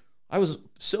 I was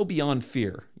so beyond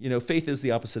fear. Faith is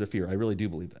the opposite of fear. I really do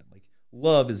believe that. Like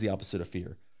love is the opposite of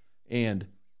fear. And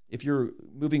if you're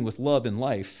moving with love in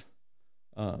life,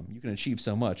 you can achieve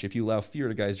so much. If you allow fear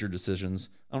to guide your decisions,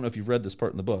 I don't know if you've read this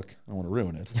part in the book. I don't want to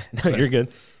ruin it. No, you're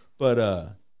good. But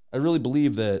I really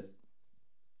believe that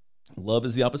love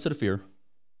is the opposite of fear.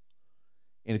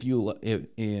 And if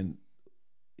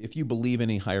you believe in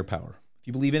any higher power, if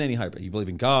you believe in any higher power, you believe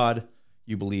in God,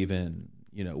 you believe in,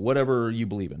 whatever you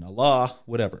believe in, Allah,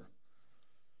 whatever.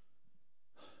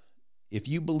 If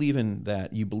you believe in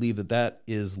that, you believe that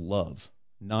is love,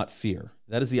 not fear.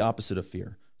 That is the opposite of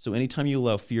fear. So anytime you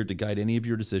allow fear to guide any of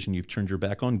your decision, you've turned your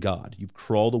back on God. You've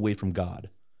crawled away from God,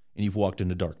 and you've walked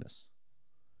into darkness.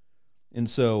 And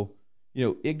so,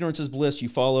 ignorance is bliss. You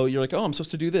follow, you're like, oh, I'm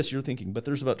supposed to do this. You're thinking, but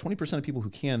there's about 20% of people who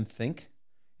can think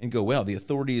and go, wow, the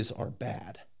authorities are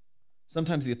bad.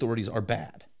 Sometimes the authorities are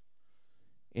bad.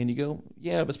 And you go,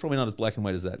 yeah, but it's probably not as black and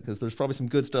white as that, because there's probably some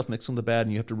good stuff mixed with the bad,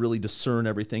 and you have to really discern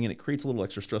everything, and it creates a little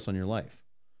extra stress on your life.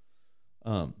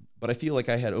 But I feel like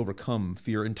I had overcome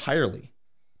fear entirely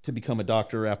to become a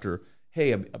doctor after,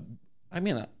 hey,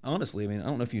 honestly, I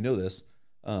don't know if you know this.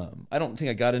 I don't think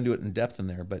I got into it in depth in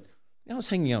there, but I was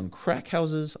hanging out in crack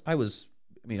houses. I was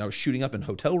shooting up in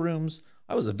hotel rooms.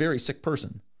 I was a very sick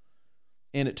person.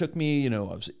 And it took me, I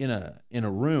was in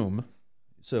a room,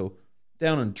 so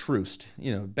down in Troost,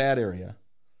 bad area.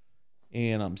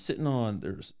 And I'm sitting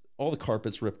there's all the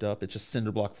carpets ripped up. It's just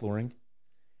cinder block flooring.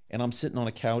 And I'm sitting on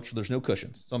a couch. There's no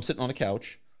cushions. So I'm sitting on a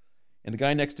couch. And the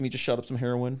guy next to me just shot up some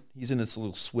heroin. He's in this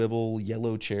little swivel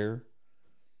yellow chair.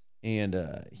 And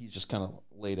he's just kind of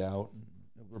laid out.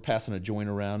 We're passing a joint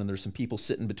around, and there's some people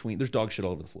sitting between. There's dog shit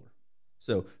all over the floor.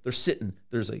 So they're sitting.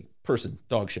 There's a person,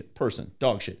 dog shit, person,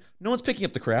 dog shit. No one's picking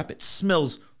up the crap. It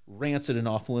smells rancid and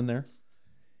awful in there.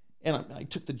 And I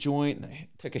took the joint, and I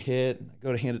took a hit, and I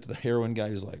go to hand it to the heroin guy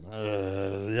who's like,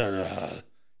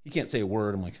 he can't say a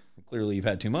word. I'm like, clearly you've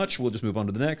had too much. We'll just move on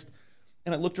to the next.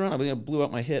 And I looked around. I blew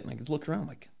out my hit, and I looked around. I'm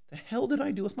like, the hell did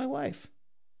I do with my life?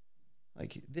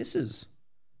 Like, this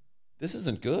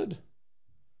isn't good.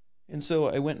 And so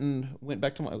I went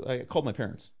back to I called my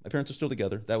parents. My parents are still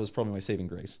together. That was probably my saving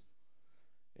grace.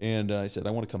 And I said,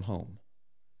 I want to come home.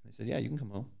 They said, yeah, you can come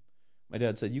home. My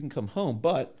dad said, you can come home,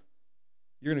 but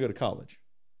you're going to go to college.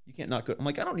 You can't not go. I'm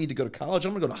like, I don't need to go to college.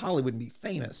 I'm going to go to Hollywood and be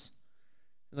famous.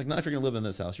 He's like, not if you're going to live in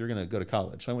this house. You're going to go to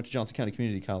college. So I went to Johnson County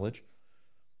Community College,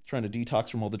 trying to detox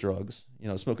from all the drugs.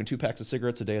 Smoking 2 packs of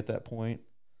cigarettes a day at that point.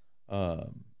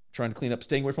 Trying to clean up,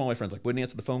 staying away from all my friends. Like, wouldn't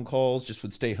answer the phone calls, just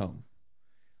would stay home.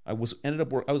 I went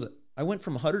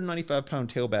from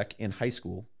 195-pound tailback in high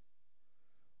school,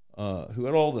 who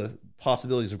had all the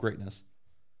possibilities of greatness,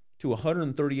 to a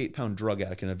 138-pound drug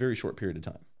addict in a very short period of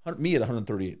time. Me at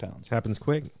 138 pounds. It happens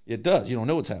quick. It does. You don't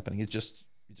know what's happening. It just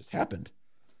happened.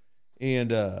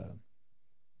 And at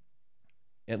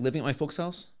living at my folks'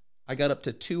 house, I got up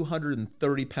to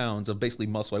 230 pounds of basically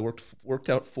muscle. I worked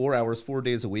out 4 hours, 4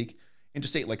 days a week, and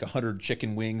just ate like 100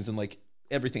 chicken wings and like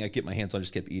everything I could get my hands on. I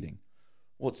just kept eating.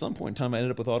 Well, at some point in time, I ended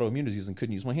up with autoimmune disease and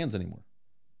couldn't use my hands anymore.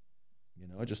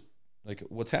 I just, like,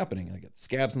 what's happening? I got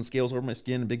scabs and scales over my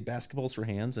skin and big basketballs for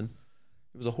hands, and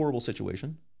it was a horrible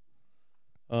situation.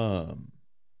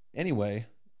 Anyway,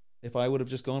 if I would have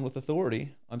just gone with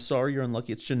authority, I'm sorry, you're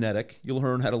unlucky. It's genetic. You'll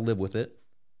learn how to live with it.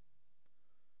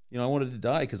 I wanted to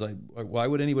die because why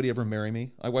would anybody ever marry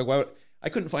me? I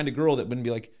couldn't find a girl that wouldn't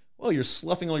be like, well, you're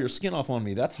sloughing all your skin off on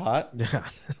me. That's hot. Yeah.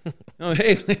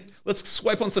 Hey, let's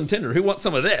swipe on some Tinder. Who wants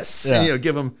some of this? Yeah. And,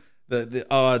 give them the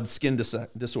odd skin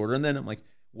disorder. And then I'm like,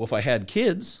 well, if I had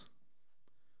kids,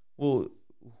 well,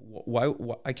 why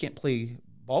I can't play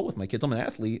ball with my kids? I'm an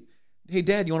athlete. Hey,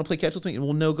 Dad, you want to play catch with me?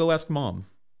 Well, no, go ask Mom.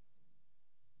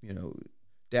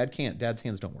 Dad can't. Dad's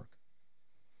hands don't work.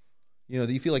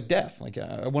 You feel like death. Like,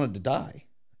 I wanted to die.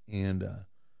 And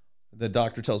the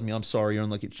doctor tells me, I'm sorry, you're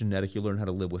unlucky. It's genetic. You learn how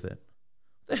to live with it.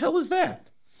 What the hell is that?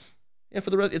 Yeah, for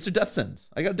the rest, it's a death sentence.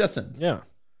 I got a death sentence. Yeah. And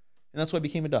that's why I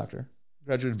became a doctor.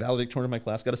 Graduated valedictorian in my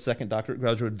class. Got a second doctorate.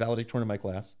 Graduated valedictorian in my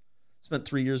class. Spent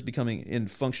 3 years becoming in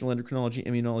functional endocrinology,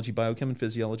 immunology, biochem, and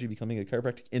physiology, becoming a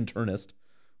chiropractic internist,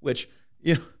 which,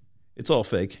 it's all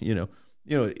fake.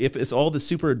 If it's all the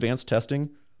super advanced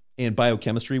testing and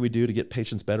biochemistry we do to get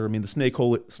patients better. I mean, the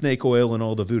snake oil and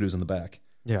all the voodoos in the back.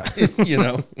 Yeah.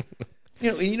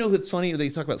 What's funny? They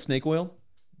talk about snake oil.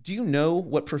 Do you know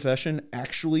what profession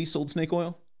actually sold snake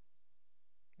oil?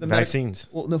 The vaccines.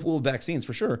 Vaccines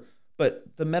for sure, but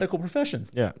the medical profession.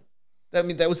 Yeah.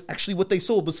 That was actually what they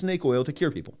sold, was snake oil to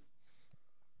cure people.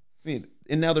 And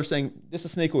now they're saying this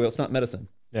is snake oil. It's not medicine.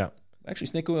 Yeah. Actually,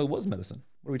 snake oil was medicine.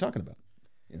 What are we talking about?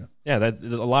 Yeah,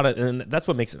 and that's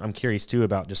what makes it. I'm curious too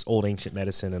about just old ancient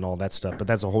medicine and all that stuff. But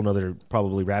that's a whole nother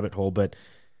probably rabbit hole. But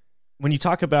when you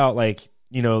talk about, like,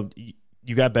 you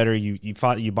got better, you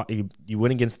fought, you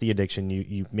went against the addiction,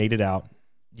 you made it out,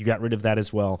 you got rid of that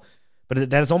as well.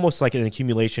 But that is almost like an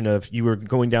accumulation of, you were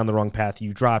going down the wrong path.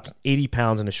 You dropped 80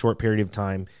 pounds in a short period of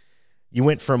time. You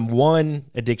went from one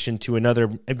addiction to another.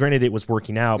 Granted, it was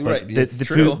working out, but right.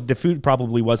 the food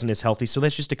probably wasn't as healthy. So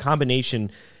that's just a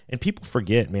combination. And people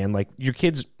forget, man, like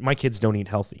my kids don't eat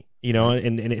healthy,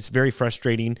 and it's very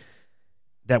frustrating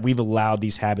that we've allowed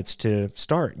these habits to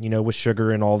start, with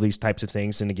sugar and all these types of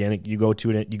things. And again, you go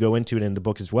into it in the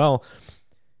book as well.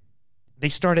 They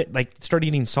start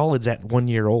eating solids at 1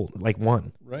 year old, like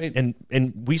one. Right.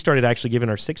 And we started actually giving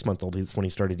our 6-month-old, is when he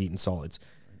started eating solids.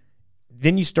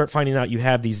 Then you start finding out you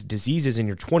have these diseases in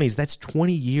your 20s. That's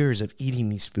 20 years of eating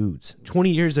these foods,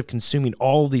 20 years of consuming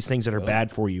all these things that are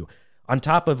bad for you. On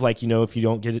top of, like, if you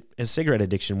don't get a cigarette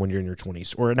addiction when you're in your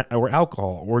 20s, or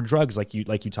alcohol or drugs, like you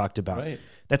talked about, right.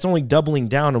 That's only doubling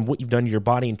down on what you've done to your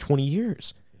body in 20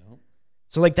 years. Yep.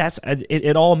 So, like,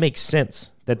 it all makes sense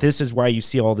that this is why you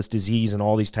see all this disease and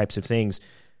all these types of things.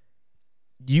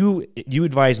 You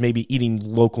advise maybe eating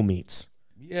local meats.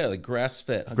 Yeah, like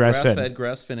grass-fed,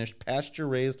 grass-finished,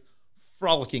 pasture-raised,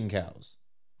 frolicking cows.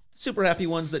 Super happy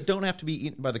ones that don't have to be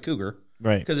eaten by the cougar,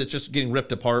 right? Because it's just getting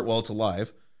ripped apart while it's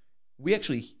alive. We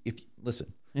actually,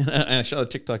 and I shot a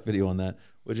TikTok video on that,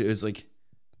 which is like,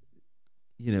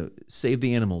 save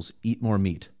the animals, eat more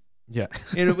meat. Yeah,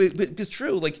 it's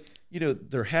true. Like,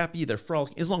 they're happy, they're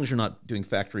frolicking, as long as you're not doing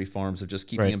factory farms of just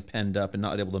keeping them penned up and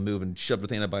not able to move and shoved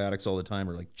with antibiotics all the time,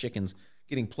 or like chickens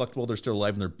getting plucked while they're still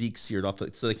alive and their beaks seared off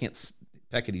so they can't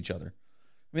peck at each other.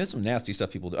 I mean, that's some nasty stuff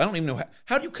people do. I don't even know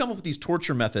how do you come up with these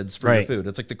torture methods for your food?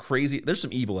 It's like there's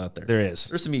some evil out there.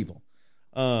 There's some evil.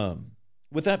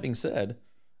 With that being said,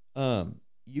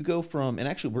 you go from, and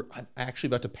actually I'm actually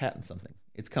about to patent something.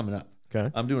 It's coming up.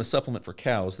 Okay. I'm doing a supplement for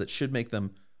cows that should make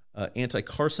them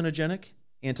anti-carcinogenic,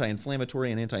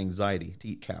 anti-inflammatory, and anti-anxiety to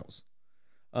eat cows.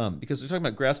 Because we're talking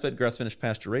about grass-fed, grass-finished,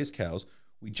 pasture-raised cows.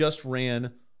 We just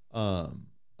ran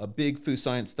a big food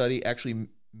science study actually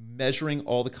measuring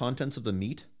all the contents of the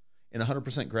meat in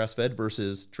 100% grass-fed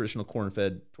versus traditional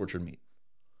corn-fed tortured meat.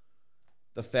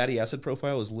 The fatty acid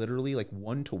profile is literally like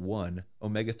 1-to-1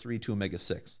 omega-3 to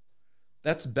omega-6.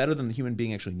 That's better than the human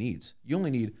being actually needs. You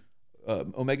only need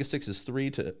omega-6 is 3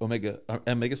 to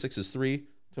omega-6 is 3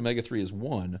 to omega-3 is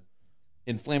 1,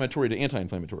 inflammatory to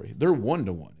anti-inflammatory. They're 1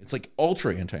 to 1. It's like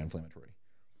ultra anti-inflammatory.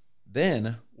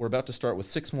 Then we're about to start with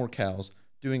 6 more cows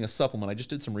doing a supplement. I just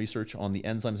did some research on the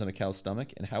enzymes in a cow's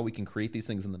stomach and how we can create these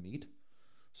things in the meat.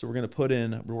 So we're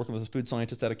working with a food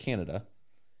scientist out of Canada,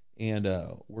 and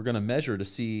we're going to measure to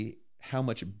see how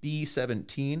much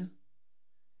B17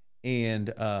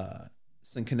 and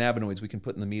some cannabinoids we can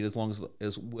put in the meat as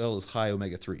well as high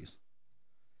omega-3s,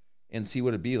 and see what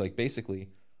it'd be like. Basically,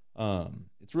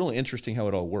 it's really interesting how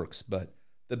it all works. But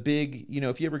the big,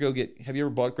 if you ever have you ever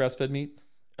bought grass-fed meat?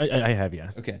 I have,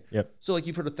 yeah. Okay. Yep. So like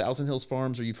you've heard of Thousand Hills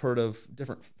Farms, or you've heard of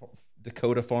different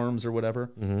Dakota farms or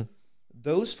whatever. Mm-hmm.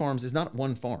 Those farms is not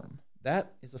one farm.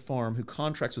 That is a farm who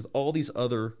contracts with all these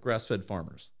other grass-fed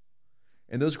farmers.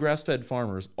 And those grass-fed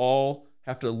farmers all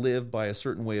have to live by a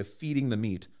certain way of feeding the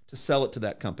meat to sell it to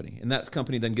that company. And that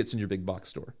company then gets in your big box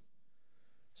store.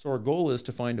 So our goal is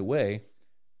to find a way,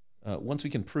 once we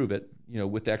can prove it,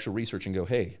 with the actual research, and go,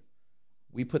 hey,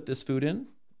 we put this food in,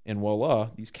 and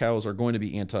voila, these cows are going to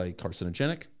be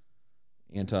anti-carcinogenic,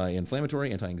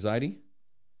 anti-inflammatory, anti-anxiety.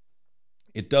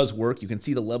 It does work. You can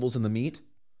see the levels in the meat.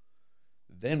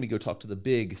 Then we go talk to the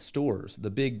big stores, the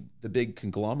big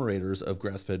conglomerators of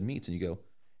grass-fed meats, and you go,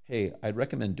 hey, I'd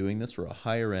recommend doing this for a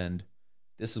higher end.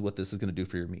 This is what this is going to do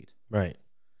for your meat. Right.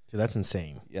 So that's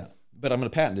insane. Yeah. But I'm going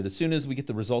to patent it. As soon as we get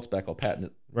the results back, I'll patent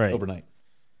it overnight.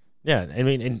 Yeah. I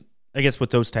mean, and I guess with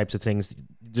those types of things,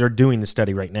 they're doing the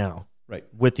study right now. Right.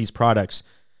 With these products.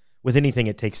 With anything,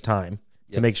 it takes time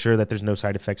to make sure that there's no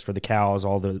side effects for the cows,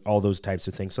 all those types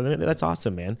of things. So that's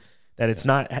awesome, man. That it's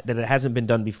not, that it hasn't been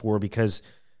done before, because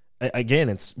again,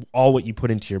 it's all what you put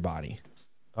into your body.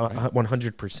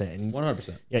 100%.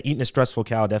 100%. Yeah, eating a stressful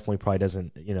cow definitely probably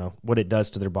doesn't, what it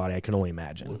does to their body, I can only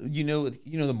imagine. Well,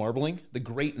 the marbling, the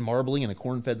great marbling in a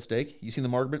corn-fed steak. You seen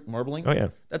the marbling? Oh, yeah.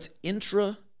 That's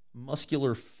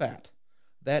intramuscular fat.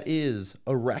 That is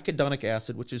arachidonic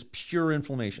acid, which is pure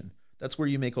inflammation. That's where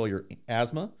you make all your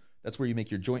asthma. That's where you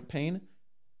make your joint pain.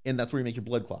 And that's where you make your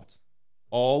blood clots.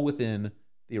 All within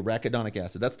the arachidonic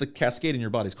acid. That's the cascade in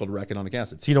your body. It's called arachidonic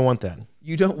acid. So you don't want that.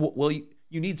 You don't. Well,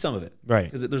 you need some of it. Right.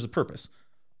 Because there's a purpose.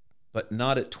 But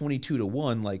not at 22 to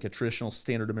 1 like a traditional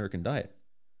standard American diet.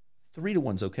 3 to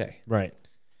 1's okay. Right.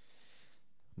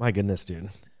 My goodness, dude.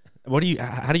 How do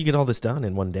you get all this done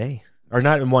in one day? Or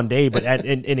not in one day, but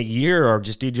in a year, or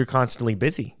just, dude, you're constantly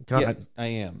busy. Yeah, I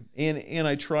am. And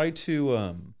I try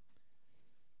to,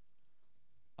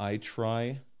 I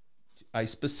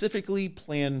specifically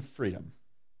plan freedom.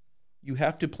 You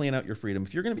have to plan out your freedom.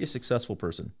 If you're going to be a successful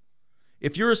person,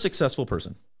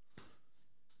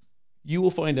 you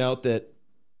will find out that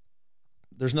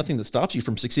there's nothing that stops you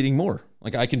from succeeding more.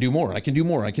 Like, I can do more, I can do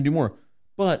more, I can do more.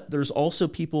 But there's also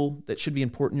people that should be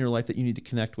important in your life that you need to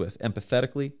connect with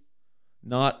empathetically.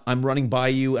 Not, I'm running by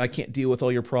you, I can't deal with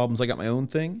all your problems, I got my own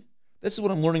thing. This is what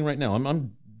I'm learning right now.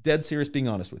 I'm dead serious being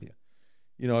honest with you.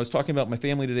 I was talking about my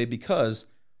family today because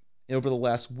over the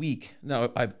last week,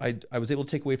 now I was able to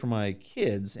take away from my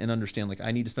kids and understand, like,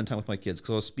 I need to spend time with my kids,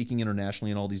 because I was speaking internationally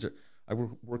and all these. I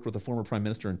worked with a former prime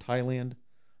minister in Thailand.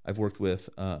 I've worked with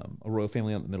a royal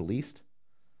family out in the Middle East.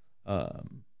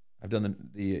 I've done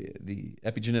the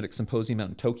epigenetic symposium out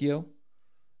in Tokyo,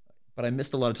 but I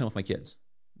missed a lot of time with my kids.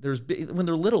 When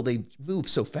they're little, they move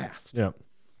so fast. Yeah.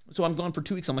 So I'm gone for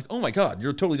 2 weeks. I'm like, oh my God,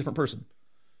 you're a totally different person.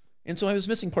 And so I was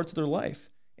missing parts of their life.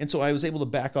 And so I was able to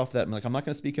back off that. I'm like, I'm not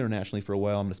going to speak internationally for a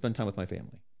while. I'm going to spend time with my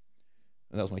family.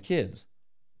 And that was my kids.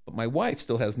 But my wife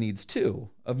still has needs too,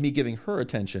 of me giving her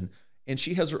attention. And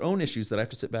she has her own issues that I have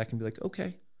to sit back and be like,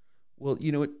 okay, well,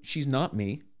 you know what? She's not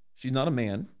me. She's not a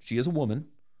man. She is a woman.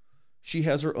 She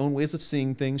has her own ways of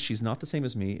seeing things. She's not the same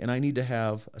as me. And I need to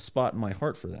have a spot in my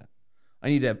heart for that. I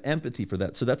need to have empathy for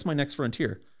that. So that's my next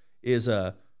frontier, is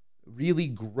really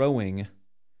growing,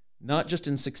 not just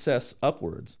in success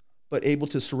upwards, but able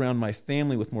to surround my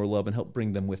family with more love and help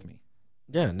bring them with me.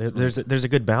 Yeah, there's a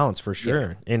good balance for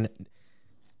sure. Yeah. And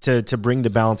to bring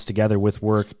the balance together with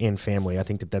work and family, I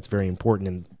think that's very important.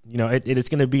 And, it is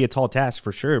going to be a tall task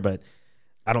for sure, but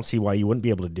I don't see why you wouldn't be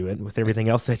able to do it with everything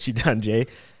else that you've done, Jay.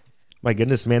 My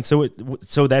goodness, man. So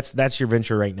that's your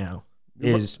venture right now,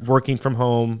 is working from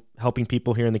home, helping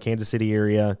people here in the Kansas City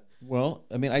area. Well,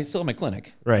 I mean, I still have my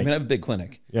clinic. Right. I mean, I have a big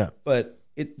clinic. Yeah. But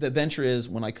the venture is,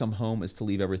 when I come home, is to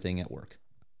leave everything at work.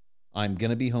 I'm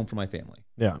going to be home for my family.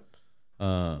 Yeah.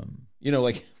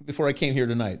 Like before I came here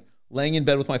tonight, laying in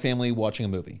bed with my family, watching a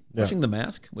movie, watching The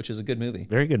Mask, which is a good movie.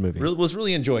 Very good movie. Was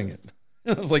really enjoying it.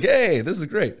 I was like, hey, this is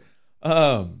great.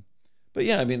 But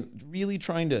yeah, I mean, really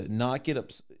trying to not get up.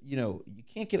 You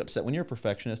can't get upset. When you're a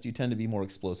perfectionist, you tend to be more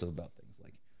explosive about things.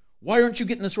 Like, why aren't you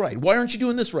getting this right? Why aren't you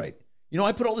doing this right?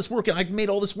 I put all this work in. I made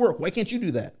all this work. Why can't you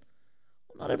do that?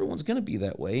 Well, not everyone's going to be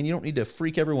that way. And you don't need to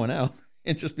freak everyone out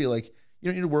and just be like,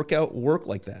 you don't need to work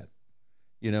like that.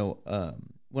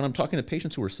 When I'm talking to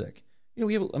patients who are sick,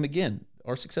 we have, again,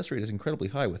 our success rate is incredibly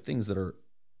high with things that are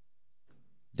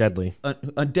deadly,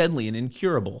 deadly and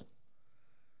incurable.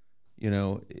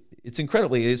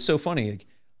 It's so funny.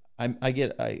 I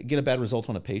get a bad result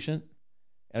on a patient,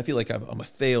 and I feel like I'm a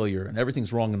failure and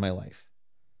everything's wrong in my life.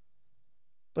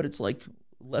 But it's like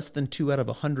less than 2 out of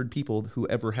 100 people who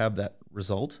ever have that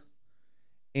result.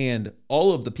 And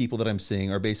all of the people that I'm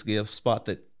seeing are basically a spot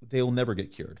that they'll never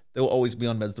get cured. They'll always be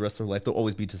on meds the rest of their life. They'll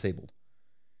always be disabled.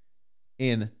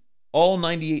 In all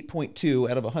 98.2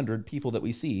 out of 100 people that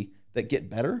we see that get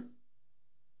better,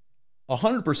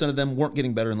 100% of them weren't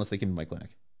getting better unless they came to my clinic.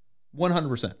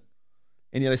 100%.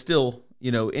 And yet I still,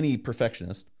 any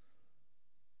perfectionist,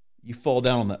 you fall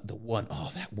down on the one,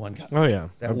 that one guy. Oh, yeah.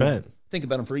 I bet. Think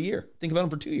about him for a year. Think about him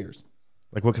for 2 years.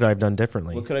 Like, what could I have done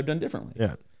differently?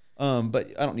 Yeah.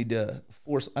 But I don't need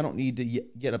to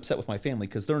get upset with my family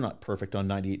because they're not perfect on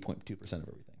 98.2% of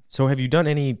everything. So have you done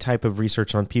any type of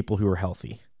research on people who are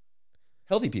healthy?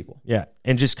 Healthy people. Yeah.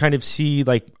 And just kind of see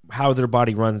like how their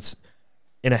body runs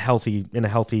in a healthy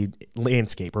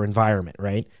landscape or environment,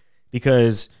 right?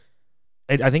 Because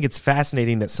I think it's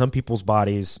fascinating that some people's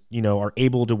bodies, are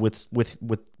able to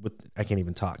I can't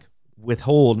even talk,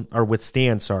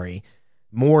 withstand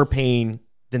more pain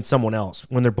than someone else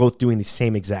when they're both doing the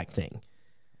same exact thing.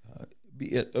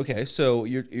 Okay, so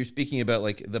you're speaking about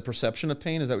like the perception of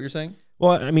pain. Is that what you're saying?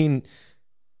 Well, I mean,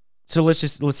 so let's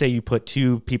say you put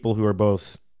 2 people who are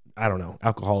both, I don't know,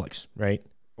 alcoholics, right?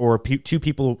 Or 2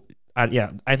 people.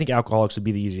 I think alcoholics would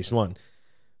be the easiest one.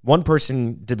 One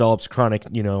person develops chronic,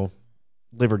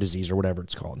 liver disease or whatever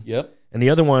it's called. Yep. And the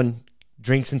other one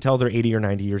drinks until they're 80 or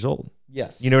 90 years old.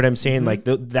 Yes. You know what I'm saying? Mm-hmm.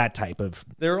 Like that type of.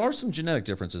 There are some genetic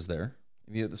differences there.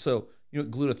 So you know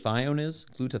what glutathione is?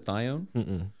 Glutathione.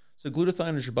 Mm-mm. So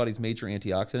glutathione is your body's major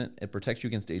antioxidant. It protects you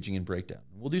against aging and breakdown.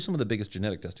 We'll do some of the biggest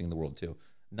genetic testing in the world too.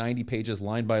 90 pages,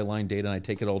 line by line data, and I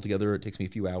take it all together. It takes me a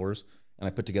few hours, and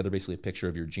I put together basically a picture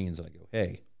of your genes, and I go,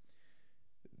 hey,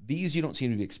 these you don't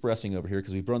seem to be expressing over here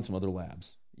because we've run some other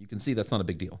labs. You can see that's not a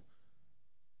big deal.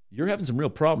 You're having some real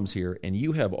problems here, and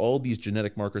you have all these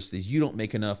genetic markers that you don't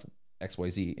make enough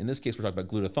XYZ. In this case, we're talking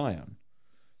about glutathione.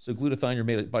 So glutathione,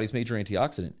 your body's major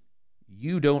antioxidant.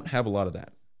 You don't have a lot of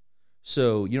that.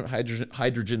 So you know what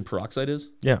hydrogen peroxide is?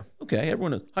 Yeah. Okay,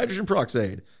 everyone knows hydrogen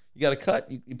peroxide. You got a cut,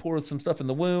 you pour some stuff in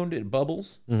the wound, it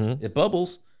bubbles. Mm-hmm. It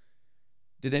bubbles.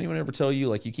 Did anyone ever tell you,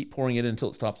 like, you keep pouring it in until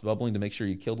it stops bubbling to make sure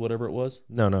you killed whatever it was?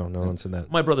 No one said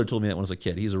that. My brother told me that when I was a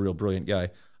kid. He's a real brilliant guy.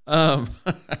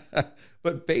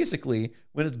 But basically,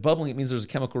 when it's bubbling, it means there's a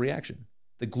chemical reaction.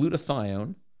 The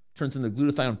glutathione turns into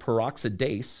glutathione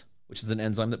peroxidase, which is an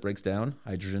enzyme that breaks down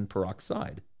hydrogen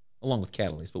peroxide, along with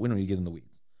catalase, but we don't need to get in the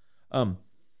weeds.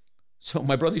 So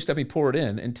my brother used to have me pour it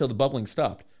in until the bubbling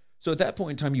stopped. So at that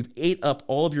point in time, you've eaten up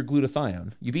all of your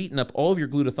glutathione,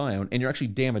 and you're actually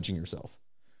damaging yourself.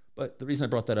 But the reason I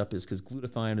brought that up is because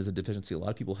glutathione is a deficiency a lot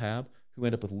of people have who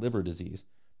end up with liver disease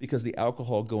because the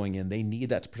alcohol going in, they need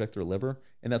that to protect their liver,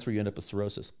 and that's where you end up with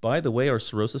cirrhosis. By the way, our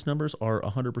cirrhosis numbers are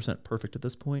 100% perfect at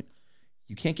this point.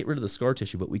 You can't get rid of the scar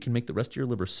tissue, but we can make the rest of your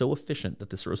liver so efficient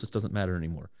that the cirrhosis doesn't matter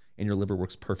anymore, and your liver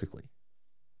works perfectly.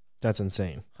 That's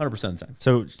insane. 100% of the time.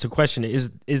 So question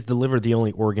is the liver the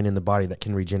only organ in the body that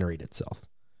can regenerate itself?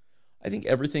 I think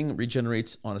everything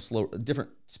regenerates on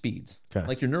different speeds. Okay.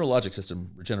 Like your neurologic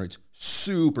system regenerates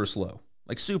super slow.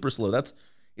 Like super slow.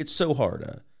 It's so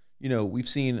hard. We've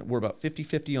seen we're about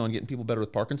 50-50 on getting people better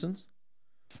with Parkinson's.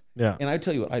 Yeah. And I'd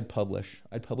tell you what, I'd publish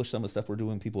some of the stuff we're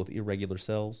doing with people with irregular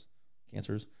cells,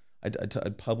 cancers.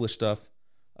 I'd publish stuff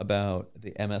about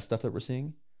the MS stuff that we're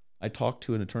seeing. I talked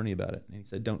to an attorney about it, and he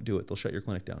said, don't do it. They'll shut your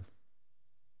clinic down.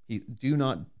 Do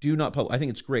not publish. I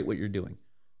think it's great what you're doing.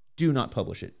 Do not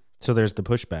publish it. So there's the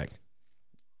pushback.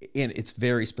 And it's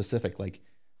very specific.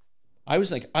 I was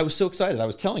so excited. I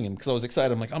was telling him because I was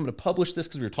excited. I'm like, I'm going to publish this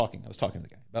because I was talking to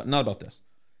the guy not about this.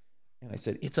 And I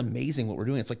said, it's amazing what we're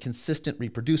doing. It's like consistent,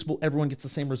 reproducible. Everyone gets the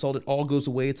same result. It all goes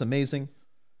away. It's amazing.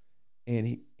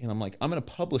 And I'm like, I'm going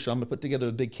to publish it. I'm going to put together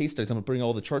a big case studies. I'm going to bring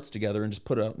all the charts together and just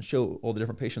put it out and show all the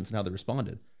different patients and how they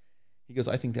responded. He goes,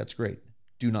 I think that's great.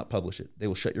 Do not publish it. They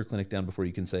will shut your clinic down before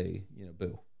you can say,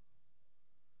 boo.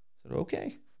 I said,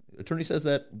 okay. The attorney says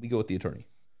that, we go with the attorney.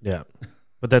 Yeah.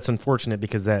 But that's unfortunate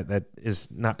because that is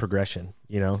not progression,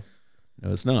 No,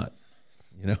 it's not.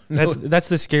 That's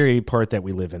the scary part that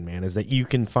we live in, man, is that you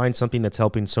can find something that's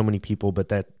helping so many people, but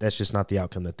that's just not the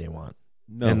outcome that they want.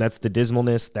 No. And that's the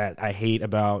dismalness that I hate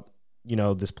about,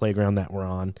 this playground that we're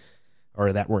on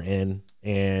or that we're in.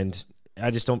 And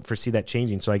I just don't foresee that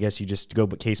changing. So I guess you just go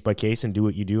case by case and do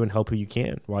what you do and help who you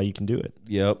can while you can do it.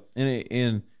 Yep.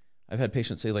 And I've had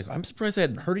patients say, like, I'm surprised I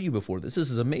hadn't heard of you before. This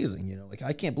is amazing. Like,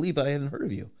 I can't believe that I hadn't heard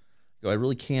of you. I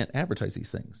really can't advertise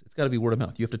these things. It's got to be word of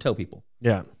mouth. You have to tell people.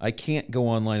 Yeah. I can't go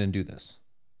online and do this.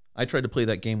 I tried to play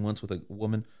that game once with a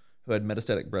woman who had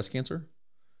metastatic breast cancer.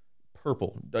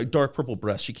 Dark purple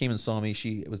breast. She came and saw me.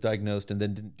 She was diagnosed and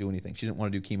then didn't do anything. She didn't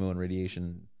want to do chemo and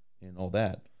radiation and all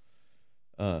that.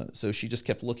 So she just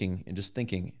kept looking and just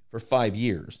thinking for 5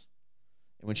 years.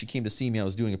 And when she came to see me, I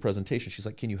was doing a presentation. She's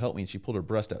like, can you help me? And she pulled her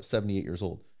breast out, 78 years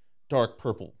old. Dark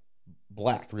purple,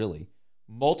 black, really.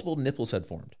 Multiple nipples had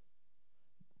formed.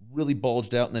 Really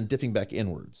bulged out and then dipping back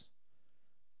inwards.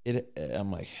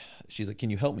 I'm like, she's like, can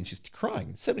you help me? She's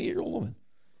crying, 78-year-old woman.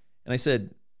 And I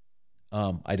said,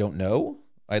 I don't know.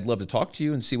 I'd love to talk to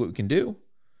you and see what we can do.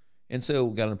 And so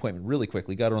got an appointment really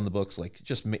quickly, got her on the books, like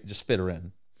just fit her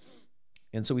in.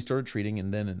 And so we started treating.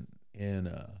 And then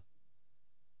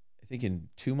I think in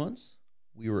 2 months,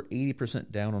 we were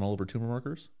 80% down on all of her tumor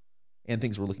markers and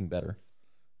things were looking better.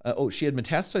 She had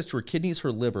metastasized to her kidneys,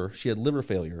 her liver. She had liver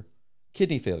failure,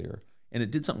 kidney failure, and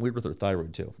it did something weird with her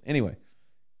thyroid too. Anyway,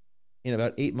 in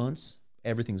about 8 months,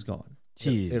 everything's gone.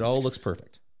 It all looks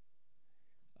perfect.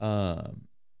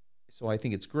 So I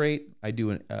think it's great. I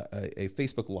do a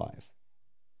Facebook Live.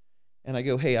 And I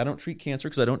go, hey, I don't treat cancer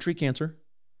because I don't treat cancer.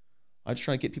 I just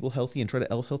try to get people healthy and try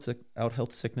to out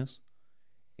health sickness.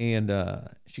 And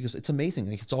she goes, it's amazing.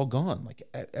 Like, it's all gone. Like,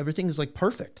 everything is like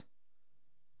perfect.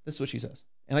 This is what she says.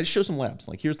 And I just show some labs.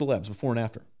 Like, here's the labs before and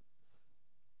after.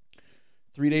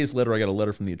 3 days later, I got a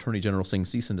letter from the Attorney General saying,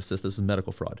 cease and desist. This is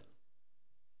medical fraud.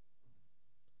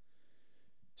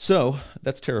 So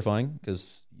that's terrifying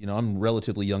because, I'm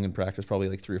relatively young in practice, probably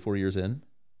like 3 or 4 years in.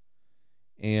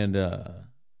 And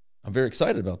I'm very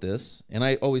excited about this. And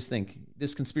I always think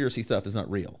this conspiracy stuff is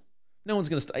not real. No one's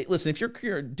going to listen. If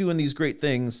you're doing these great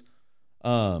things,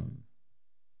 no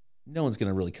one's going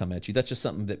to really come at you. That's just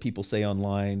something that people say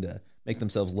online to make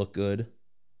themselves look good.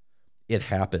 It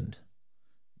happened.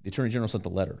 The Attorney General sent the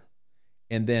letter.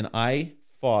 And then I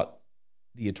fought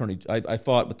I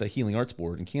fought with the Healing Arts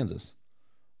Board in Kansas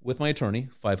with my attorney,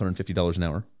 $550 an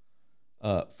hour,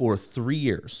 for 3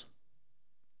 years.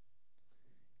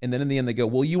 And then in the end, they go,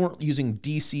 well, you weren't using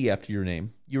DC after your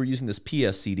name. You were using this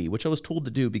PSCD, which I was told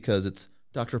to do because it's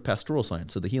Doctor of Pastoral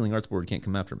Science, so the Healing Arts Board can't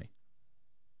come after me.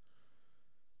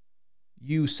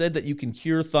 You said that you can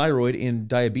cure thyroid and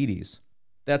diabetes.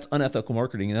 That's unethical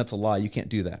marketing, and that's a lie. You can't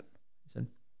do that. I said,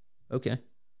 okay.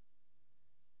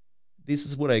 This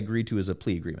is what I agreed to as a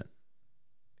plea agreement.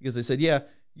 Because they said, yeah,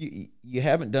 you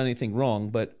haven't done anything wrong,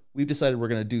 but we've decided we're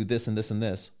going to do this and this and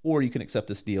this, or you can accept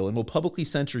this deal, and we'll publicly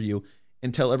censure you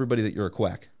and tell everybody that you're a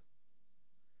quack.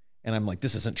 And I'm like,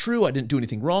 this isn't true. I didn't do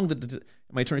anything wrong. And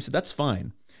my attorney said, that's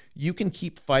fine. You can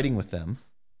keep fighting with them,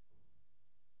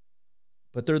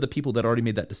 but they're the people that already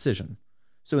made that decision.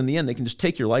 So in the end, they can just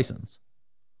take your license,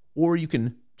 or you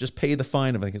can just pay the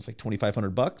fine of, I think it's like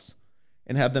 $2,500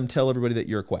 and have them tell everybody that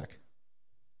you're a quack.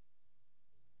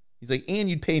 He's like, and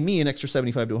you'd pay me an extra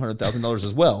 $75,000 to $100,000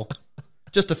 as well,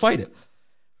 just to fight it.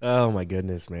 Oh my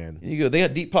goodness, man! And you go, they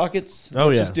got deep pockets.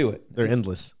 Let's just do it. They're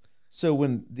endless. So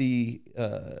when the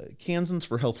Kansans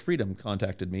for Health Freedom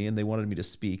contacted me and they wanted me to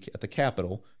speak at the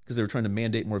Capitol because they were trying to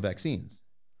mandate more vaccines,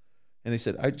 and they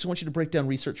said, I just want you to break down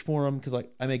research for them because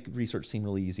I make research seem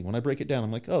really easy. When I break it down,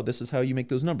 I'm like, oh, this is how you make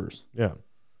those numbers. Yeah.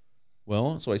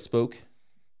 Well, so I spoke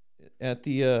at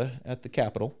the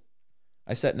Capitol.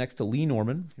 I sat next to Lee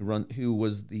Norman, who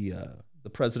was the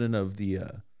president of the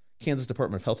Kansas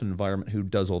Department of Health and Environment, who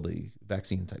does all the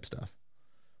vaccine type stuff.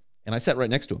 And I sat right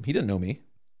next to him. He didn't know me.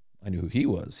 I knew who he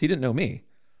was. He didn't know me.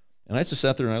 And I just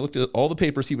sat there and I looked at all the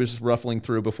papers he was ruffling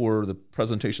through before the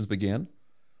presentations began.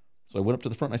 So I went up to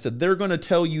the front and I said, they're going to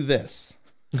tell you this.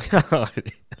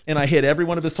 And I hit every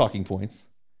one of his talking points.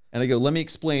 And I go, let me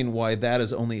explain why that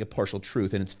is only a partial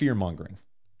truth and it's fear-mongering.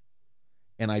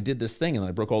 And I did this thing and I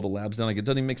broke all the labs down. Like, it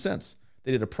doesn't even make sense.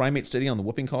 They did a primate study on the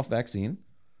whooping cough vaccine.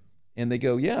 And they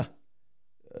go, yeah,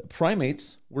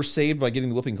 primates were saved by getting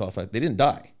the whooping cough. They didn't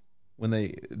die. When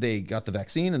they got the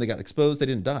vaccine and they got exposed, they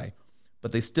didn't die.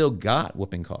 But they still got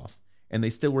whooping cough. And they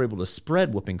still were able to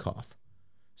spread whooping cough.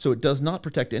 So it does not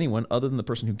protect anyone other than the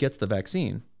person who gets the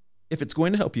vaccine. If it's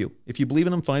going to help you, if you believe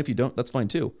in them, fine. If you don't, that's fine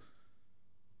too.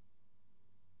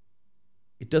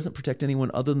 It doesn't protect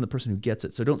anyone other than the person who gets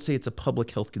it. So don't say it's a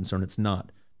public health concern. It's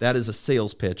not. That is a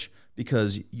sales pitch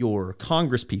because your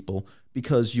Congress people,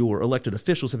 because your elected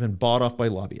officials have been bought off by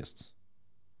lobbyists.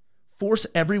 force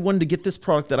everyone to get this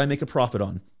product that I make a profit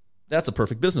on. That's a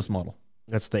perfect business model.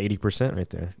 That's the 80% right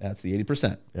there. That's the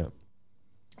 80%. Yeah.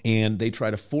 And they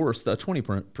try to force the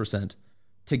 20%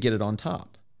 to get it on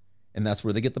top. And that's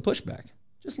where they get the pushback.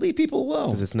 Just leave people alone.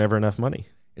 Because it's never enough money.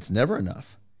 It's never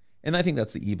enough. And I think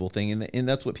that's the evil thing. And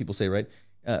that's what people say, right?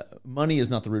 Money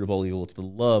is not the root of all evil. It's the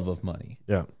love of money.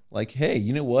 Yeah. Like, hey,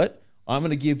 you know what? I'm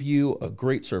going to give you a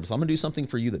great service. I'm going to do something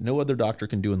for you that no other doctor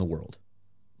can do in the world.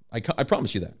 I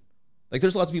promise you that. Like,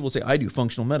 there's lots of people who say, I do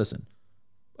functional medicine.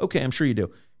 Okay, I'm sure you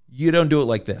do. You don't do it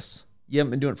like this. You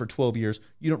haven't been doing it for 12 years.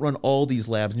 You don't run all these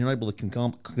labs, and you're not able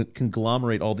to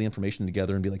conglomerate all the information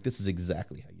together and be like, this is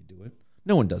exactly how you do it.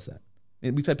 No one does that.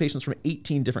 And we've had patients from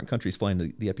 18 different countries flying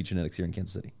to the epigenetics here in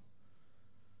Kansas City.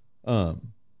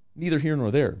 Neither here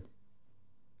nor there.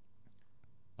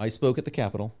 I spoke at the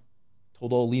Capitol,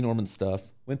 told all Lee Norman stuff,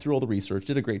 went through all the research,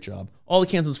 did a great job. All the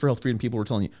Kansans for Health Freedom people were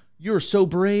telling you, you're so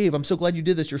brave. I'm so glad you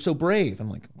did this. You're so brave. I'm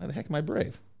like, why the heck am I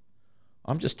brave?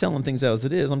 I'm just telling things as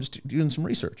it is. I'm just doing some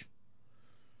research.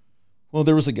 Well,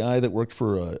 there was a guy that worked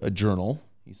for a journal.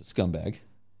 He's a scumbag.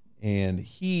 And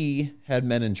he had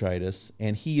meningitis,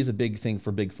 and he is a big thing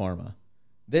for Big Pharma.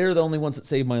 They're the only ones that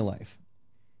saved my life.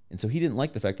 And so he didn't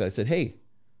like the fact that I said, hey,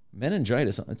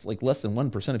 meningitis, it's like less than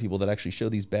 1% of people that actually show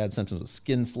these bad symptoms of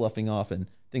skin sloughing off and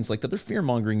things like that. They're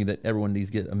fear-mongering that everyone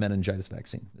needs to get a meningitis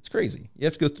vaccine. It's crazy. You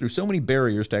have to go through so many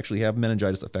barriers to actually have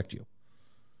meningitis affect you.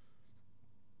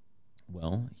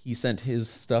 Well, he sent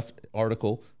his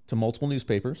article to multiple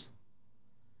newspapers,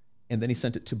 and then he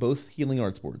sent it to both healing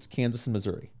arts boards, Kansas and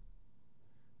Missouri.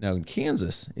 Now, in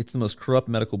Kansas, it's the most corrupt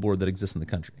medical board that exists in the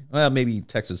country. Well, maybe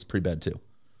Texas is pretty bad too.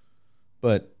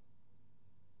 But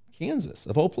Kansas,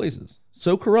 of all places,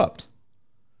 so corrupt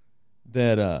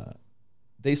that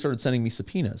they started sending me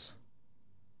subpoenas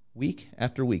week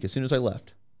after week. As soon as I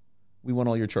left, we want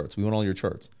all your charts. We want all your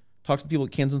charts. Talked to the people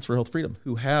at Kansans for Health Freedom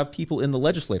who have people in the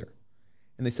legislature.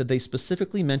 And they said they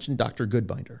specifically mentioned Dr.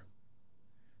 Goodbinder.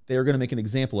 They are going to make an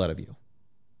example out of you.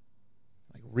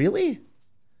 Like, really?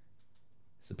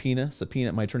 Subpoena.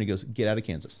 My attorney goes, get out of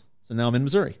Kansas. So now I'm in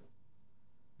Missouri.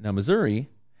 Now Missouri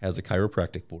has a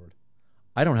chiropractic board.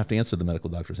 I don't have to answer the medical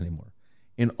doctors anymore.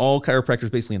 And all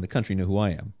chiropractors basically in the country know who I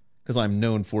am because I'm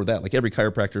known for that. Like every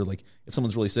chiropractor, like if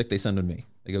someone's really sick, they send them to me.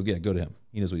 They go, yeah, go to him.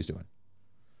 He knows what he's doing.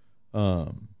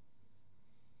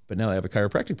 But now I have a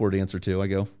chiropractic board to answer to. I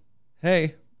go,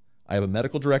 hey, I have a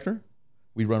medical director.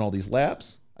 We run all these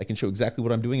labs. I can show exactly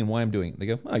what I'm doing and why I'm doing it. They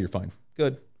go, oh, you're fine.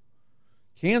 Good.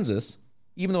 Kansas,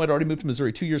 even though I'd already moved to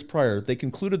Missouri 2 years prior, they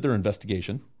concluded their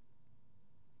investigation.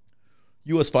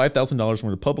 You owe us $5,000 going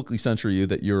to publicly censure you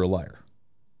that you're a liar.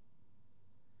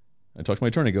 I talked to my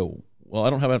attorney. I go, well,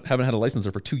 I haven't had a license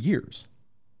there for 2 years.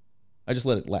 I just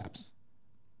let it lapse.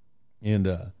 And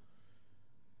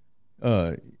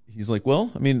he's like,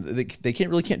 well, I mean, they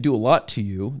can't do a lot to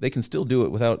you. They can still do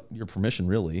it without your permission,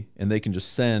 really, and they can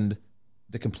just send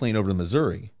the complaint over to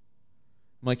Missouri.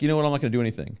 I'm like, you know what? I'm not going to do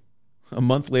anything. A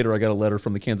month later, I got a letter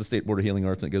from the Kansas State Board of Healing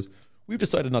Arts, and it goes, we've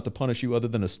decided not to punish you other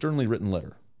than a sternly written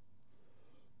letter.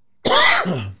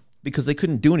 Because they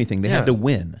couldn't do anything. They had to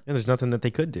win. And there's nothing that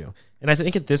they could do. And I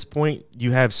think at this point,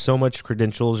 you have so much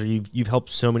credentials, or you've helped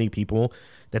so many people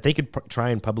that they could try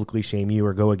and publicly shame you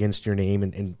or go against your name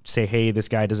and say, hey, this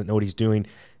guy doesn't know what he's doing.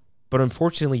 But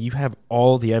unfortunately, you have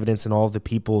all the evidence and all the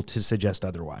people to suggest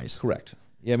otherwise. Correct.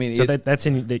 Yeah, I mean, so that's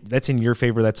in your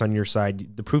favor. That's on your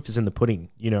side. The proof is in the pudding,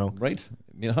 you know. Right.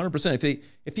 I mean, 100%.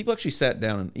 If people actually sat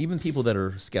down, and even people that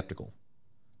are skeptical,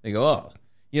 they go, oh,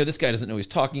 you know, this guy doesn't know what he's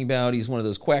talking about. He's one of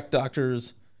those quack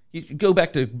doctors. You go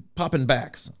back to popping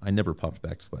backs. I never popped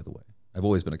backs, by the way. I've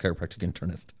always been a chiropractic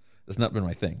internist. That's not been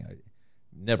my thing. I've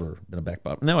never been a back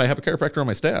pop. Now I have a chiropractor on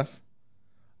my staff.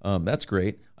 That's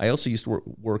great. I also used to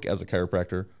work as a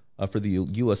chiropractor for the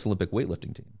U.S. Olympic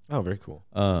weightlifting team. Oh, very cool.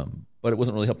 But it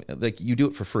wasn't really helping. Like, you do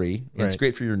it for free, and It's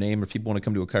great for your name if people want to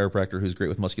come to a chiropractor who's great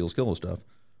with musculoskeletal stuff.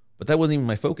 But that wasn't even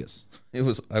my focus. I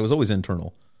was always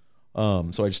internal.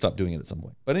 So I just stopped doing it at some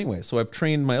point. But anyway, so I've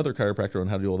trained my other chiropractor on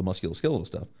how to do all the musculoskeletal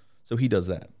stuff. So he does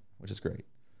that, which is great.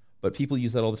 But people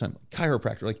use that all the time.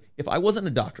 Chiropractor. Like, if I wasn't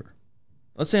a doctor,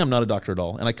 let's say I'm not a doctor at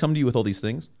all, and I come to you with all these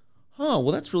things. Well,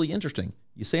 that's really interesting.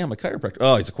 You say I'm a chiropractor.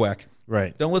 Oh, he's a quack.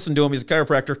 Right. Don't listen to him. He's a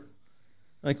chiropractor.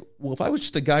 Like, well, if I was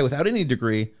just a guy without any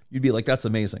degree, you'd be like, that's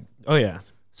amazing. Oh, yeah.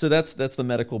 So that's the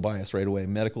medical bias right away.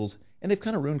 Medicals. And they've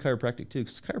kind of ruined chiropractic too,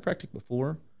 because chiropractic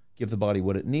before, give the body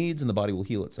what it needs and the body will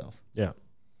heal itself. Yeah.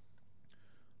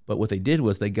 But what they did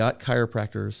was they got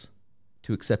chiropractors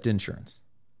to accept insurance.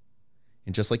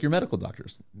 And just like your medical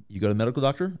doctors, you go to a medical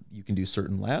doctor, you can do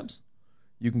certain labs,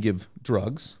 you can give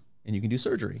drugs, and you can do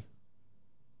surgery.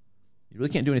 You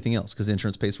really can't do anything else because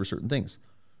insurance pays for certain things.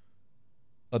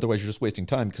 Otherwise, you're just wasting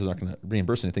time because they're not going to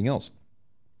reimburse anything else.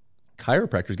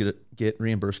 Chiropractors get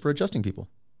reimbursed for adjusting people.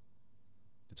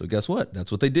 So guess what?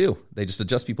 That's what they do. They just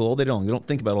adjust people all day long. They don't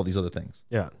think about all these other things.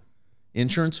 Yeah.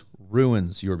 Insurance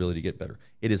ruins your ability to get better.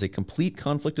 It is a complete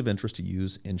conflict of interest to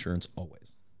use insurance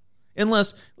always.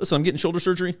 Unless, listen, I'm getting shoulder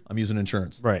surgery, I'm using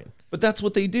insurance. Right. But that's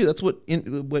what they do. That's what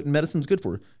medicine's good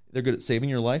for. They're good at saving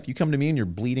your life. You come to me and you're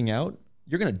bleeding out,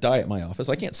 you're going to die at my office.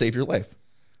 I can't save your life.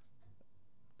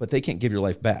 But they can't give your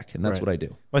life back, and that's what I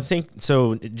do. Well, I think,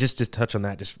 so just to touch on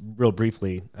that just real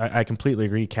briefly, I completely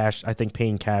agree. Cash, I think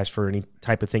paying cash for any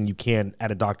type of thing you can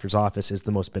at a doctor's office is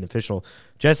the most beneficial.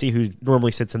 Jesse, who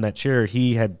normally sits in that chair,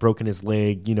 he had broken his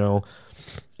leg,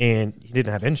 and he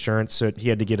didn't have insurance, so he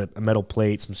had to get a metal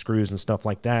plate, some screws and stuff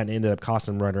like that, and it ended up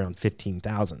costing him right around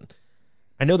 $15,000.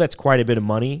 I know that's quite a bit of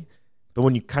money, but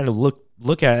when you kind of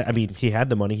look at it, I mean, he had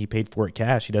the money, he paid for it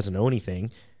cash, he doesn't owe anything.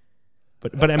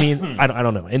 But I mean, I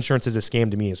don't know. Insurance is a scam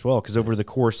to me as well, because over the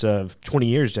course of 20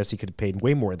 years, Jesse could have paid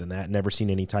way more than that and never seen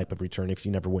any type of return if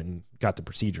you never went and got the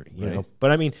procedure, you know?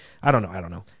 But I mean, I don't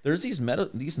know. There's these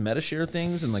MediShare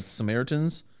things and like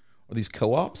Samaritans or these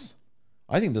co-ops.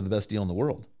 I think they're the best deal in the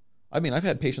world. I mean, I've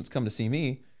had patients come to see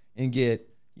me and get,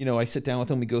 I sit down with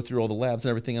them, we go through all the labs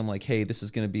and everything. I'm like, hey, this is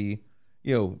going to be,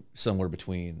 somewhere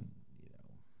between,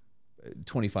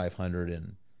 $2,500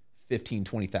 and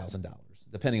 $20,000.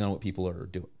 Depending on what people are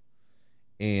doing.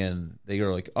 And they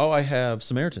are like, oh, I have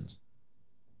Samaritans.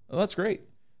 Oh, that's great.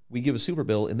 We give a super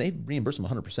bill, and they reimburse them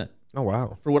 100%. Oh,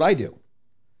 wow. For what I do.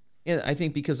 And I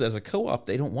think because as a co-op,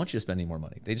 they don't want you to spend any more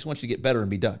money. They just want you to get better and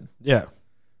be done. Yeah.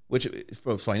 Which,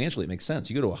 financially, it makes sense.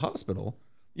 You go to a hospital,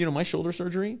 my shoulder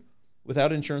surgery,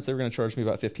 without insurance, they were going to charge me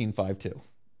about $15,500 too.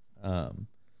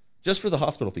 Just for the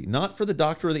hospital fee. Not for the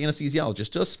doctor or the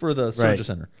anesthesiologist, just for the surgery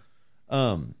center.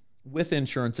 With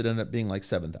insurance, it ended up being like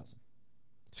 $7,000.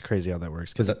 It's crazy how that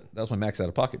works. Because that was my max out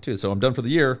of pocket too. So I'm done for the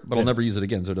year, but I'll never use it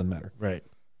again, so it doesn't matter. Right.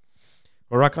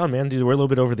 Well, rock on, man. Dude, we're a little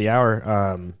bit over the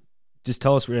hour. Just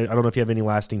tell us, I don't know if you have any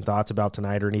lasting thoughts about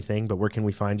tonight or anything, but where can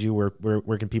we find you?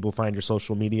 Where can people find your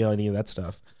social media, any of that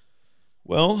stuff?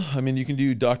 Well, I mean, you can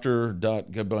do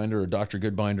Dr.Goodbinder or Dr.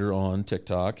 Goodbinder on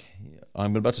TikTok.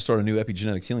 I'm about to start a new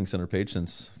epigenetics healing center page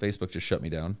since Facebook just shut me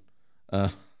down.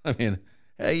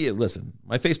 Hey, listen,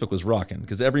 my Facebook was rocking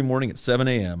because every morning at 7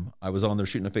 a.m. I was on there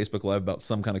shooting a Facebook Live about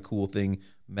some kind of cool thing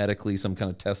medically, some kind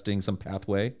of testing, some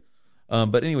pathway.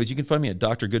 But anyways, you can find me at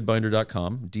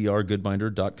drgoodbinder.com,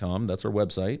 drgoodbinder.com. That's our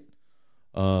website.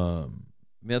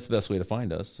 That's the best way to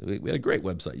find us. We had a great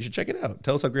website. You should check it out.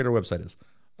 Tell us how great our website is.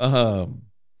 But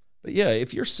yeah,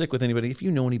 if you're sick with anybody, if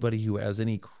you know anybody who has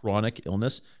any chronic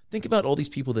illness, think about all these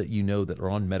people that you know that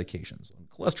are on medications, on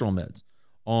cholesterol meds,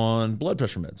 on blood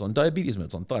pressure meds, on diabetes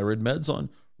meds, on thyroid meds, on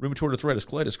rheumatoid arthritis,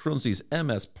 colitis, Crohn's disease,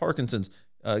 MS, Parkinson's,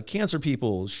 cancer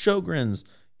people, Sjogren's,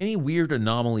 any weird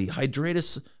anomaly,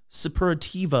 hidradenitis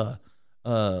suppurativa,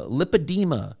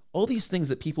 lipedema, all these things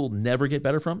that people never get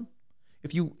better from.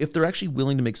 If they're actually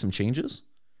willing to make some changes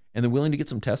and they're willing to get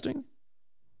some testing,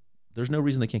 there's no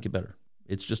reason they can't get better.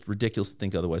 It's just ridiculous to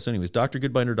think otherwise. So anyways,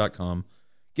 drgoodbinder.com.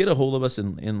 Get a hold of us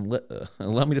and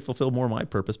allow me to fulfill more of my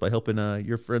purpose by helping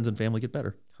your friends and family get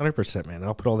better. 100%, man.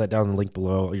 I'll put all that down in the link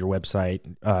below, your website,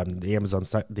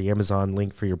 the Amazon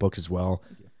link for your book as well.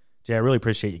 Jay, I really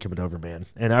appreciate you coming over, man.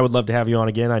 And I would love to have you on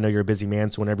again. I know you're a busy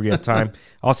man, so whenever you have time,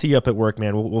 I'll see you up at work,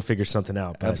 man. We'll figure something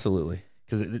out. Absolutely.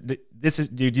 Because this is,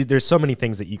 dude, there's so many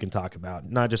things that you can talk about,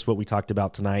 not just what we talked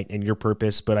about tonight and your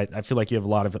purpose, but I feel like you have a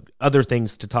lot of other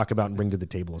things to talk about and bring to the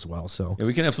table as well. So yeah,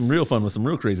 we can have some real fun with some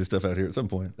real crazy stuff out here at some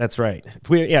point. That's right.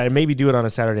 And maybe do it on a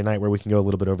Saturday night where we can go a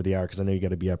little bit over the hour because I know you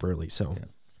got to be up early. So,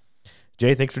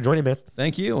 Jay, thanks for joining, man.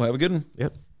 Thank you. Have a good one.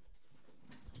 Yep.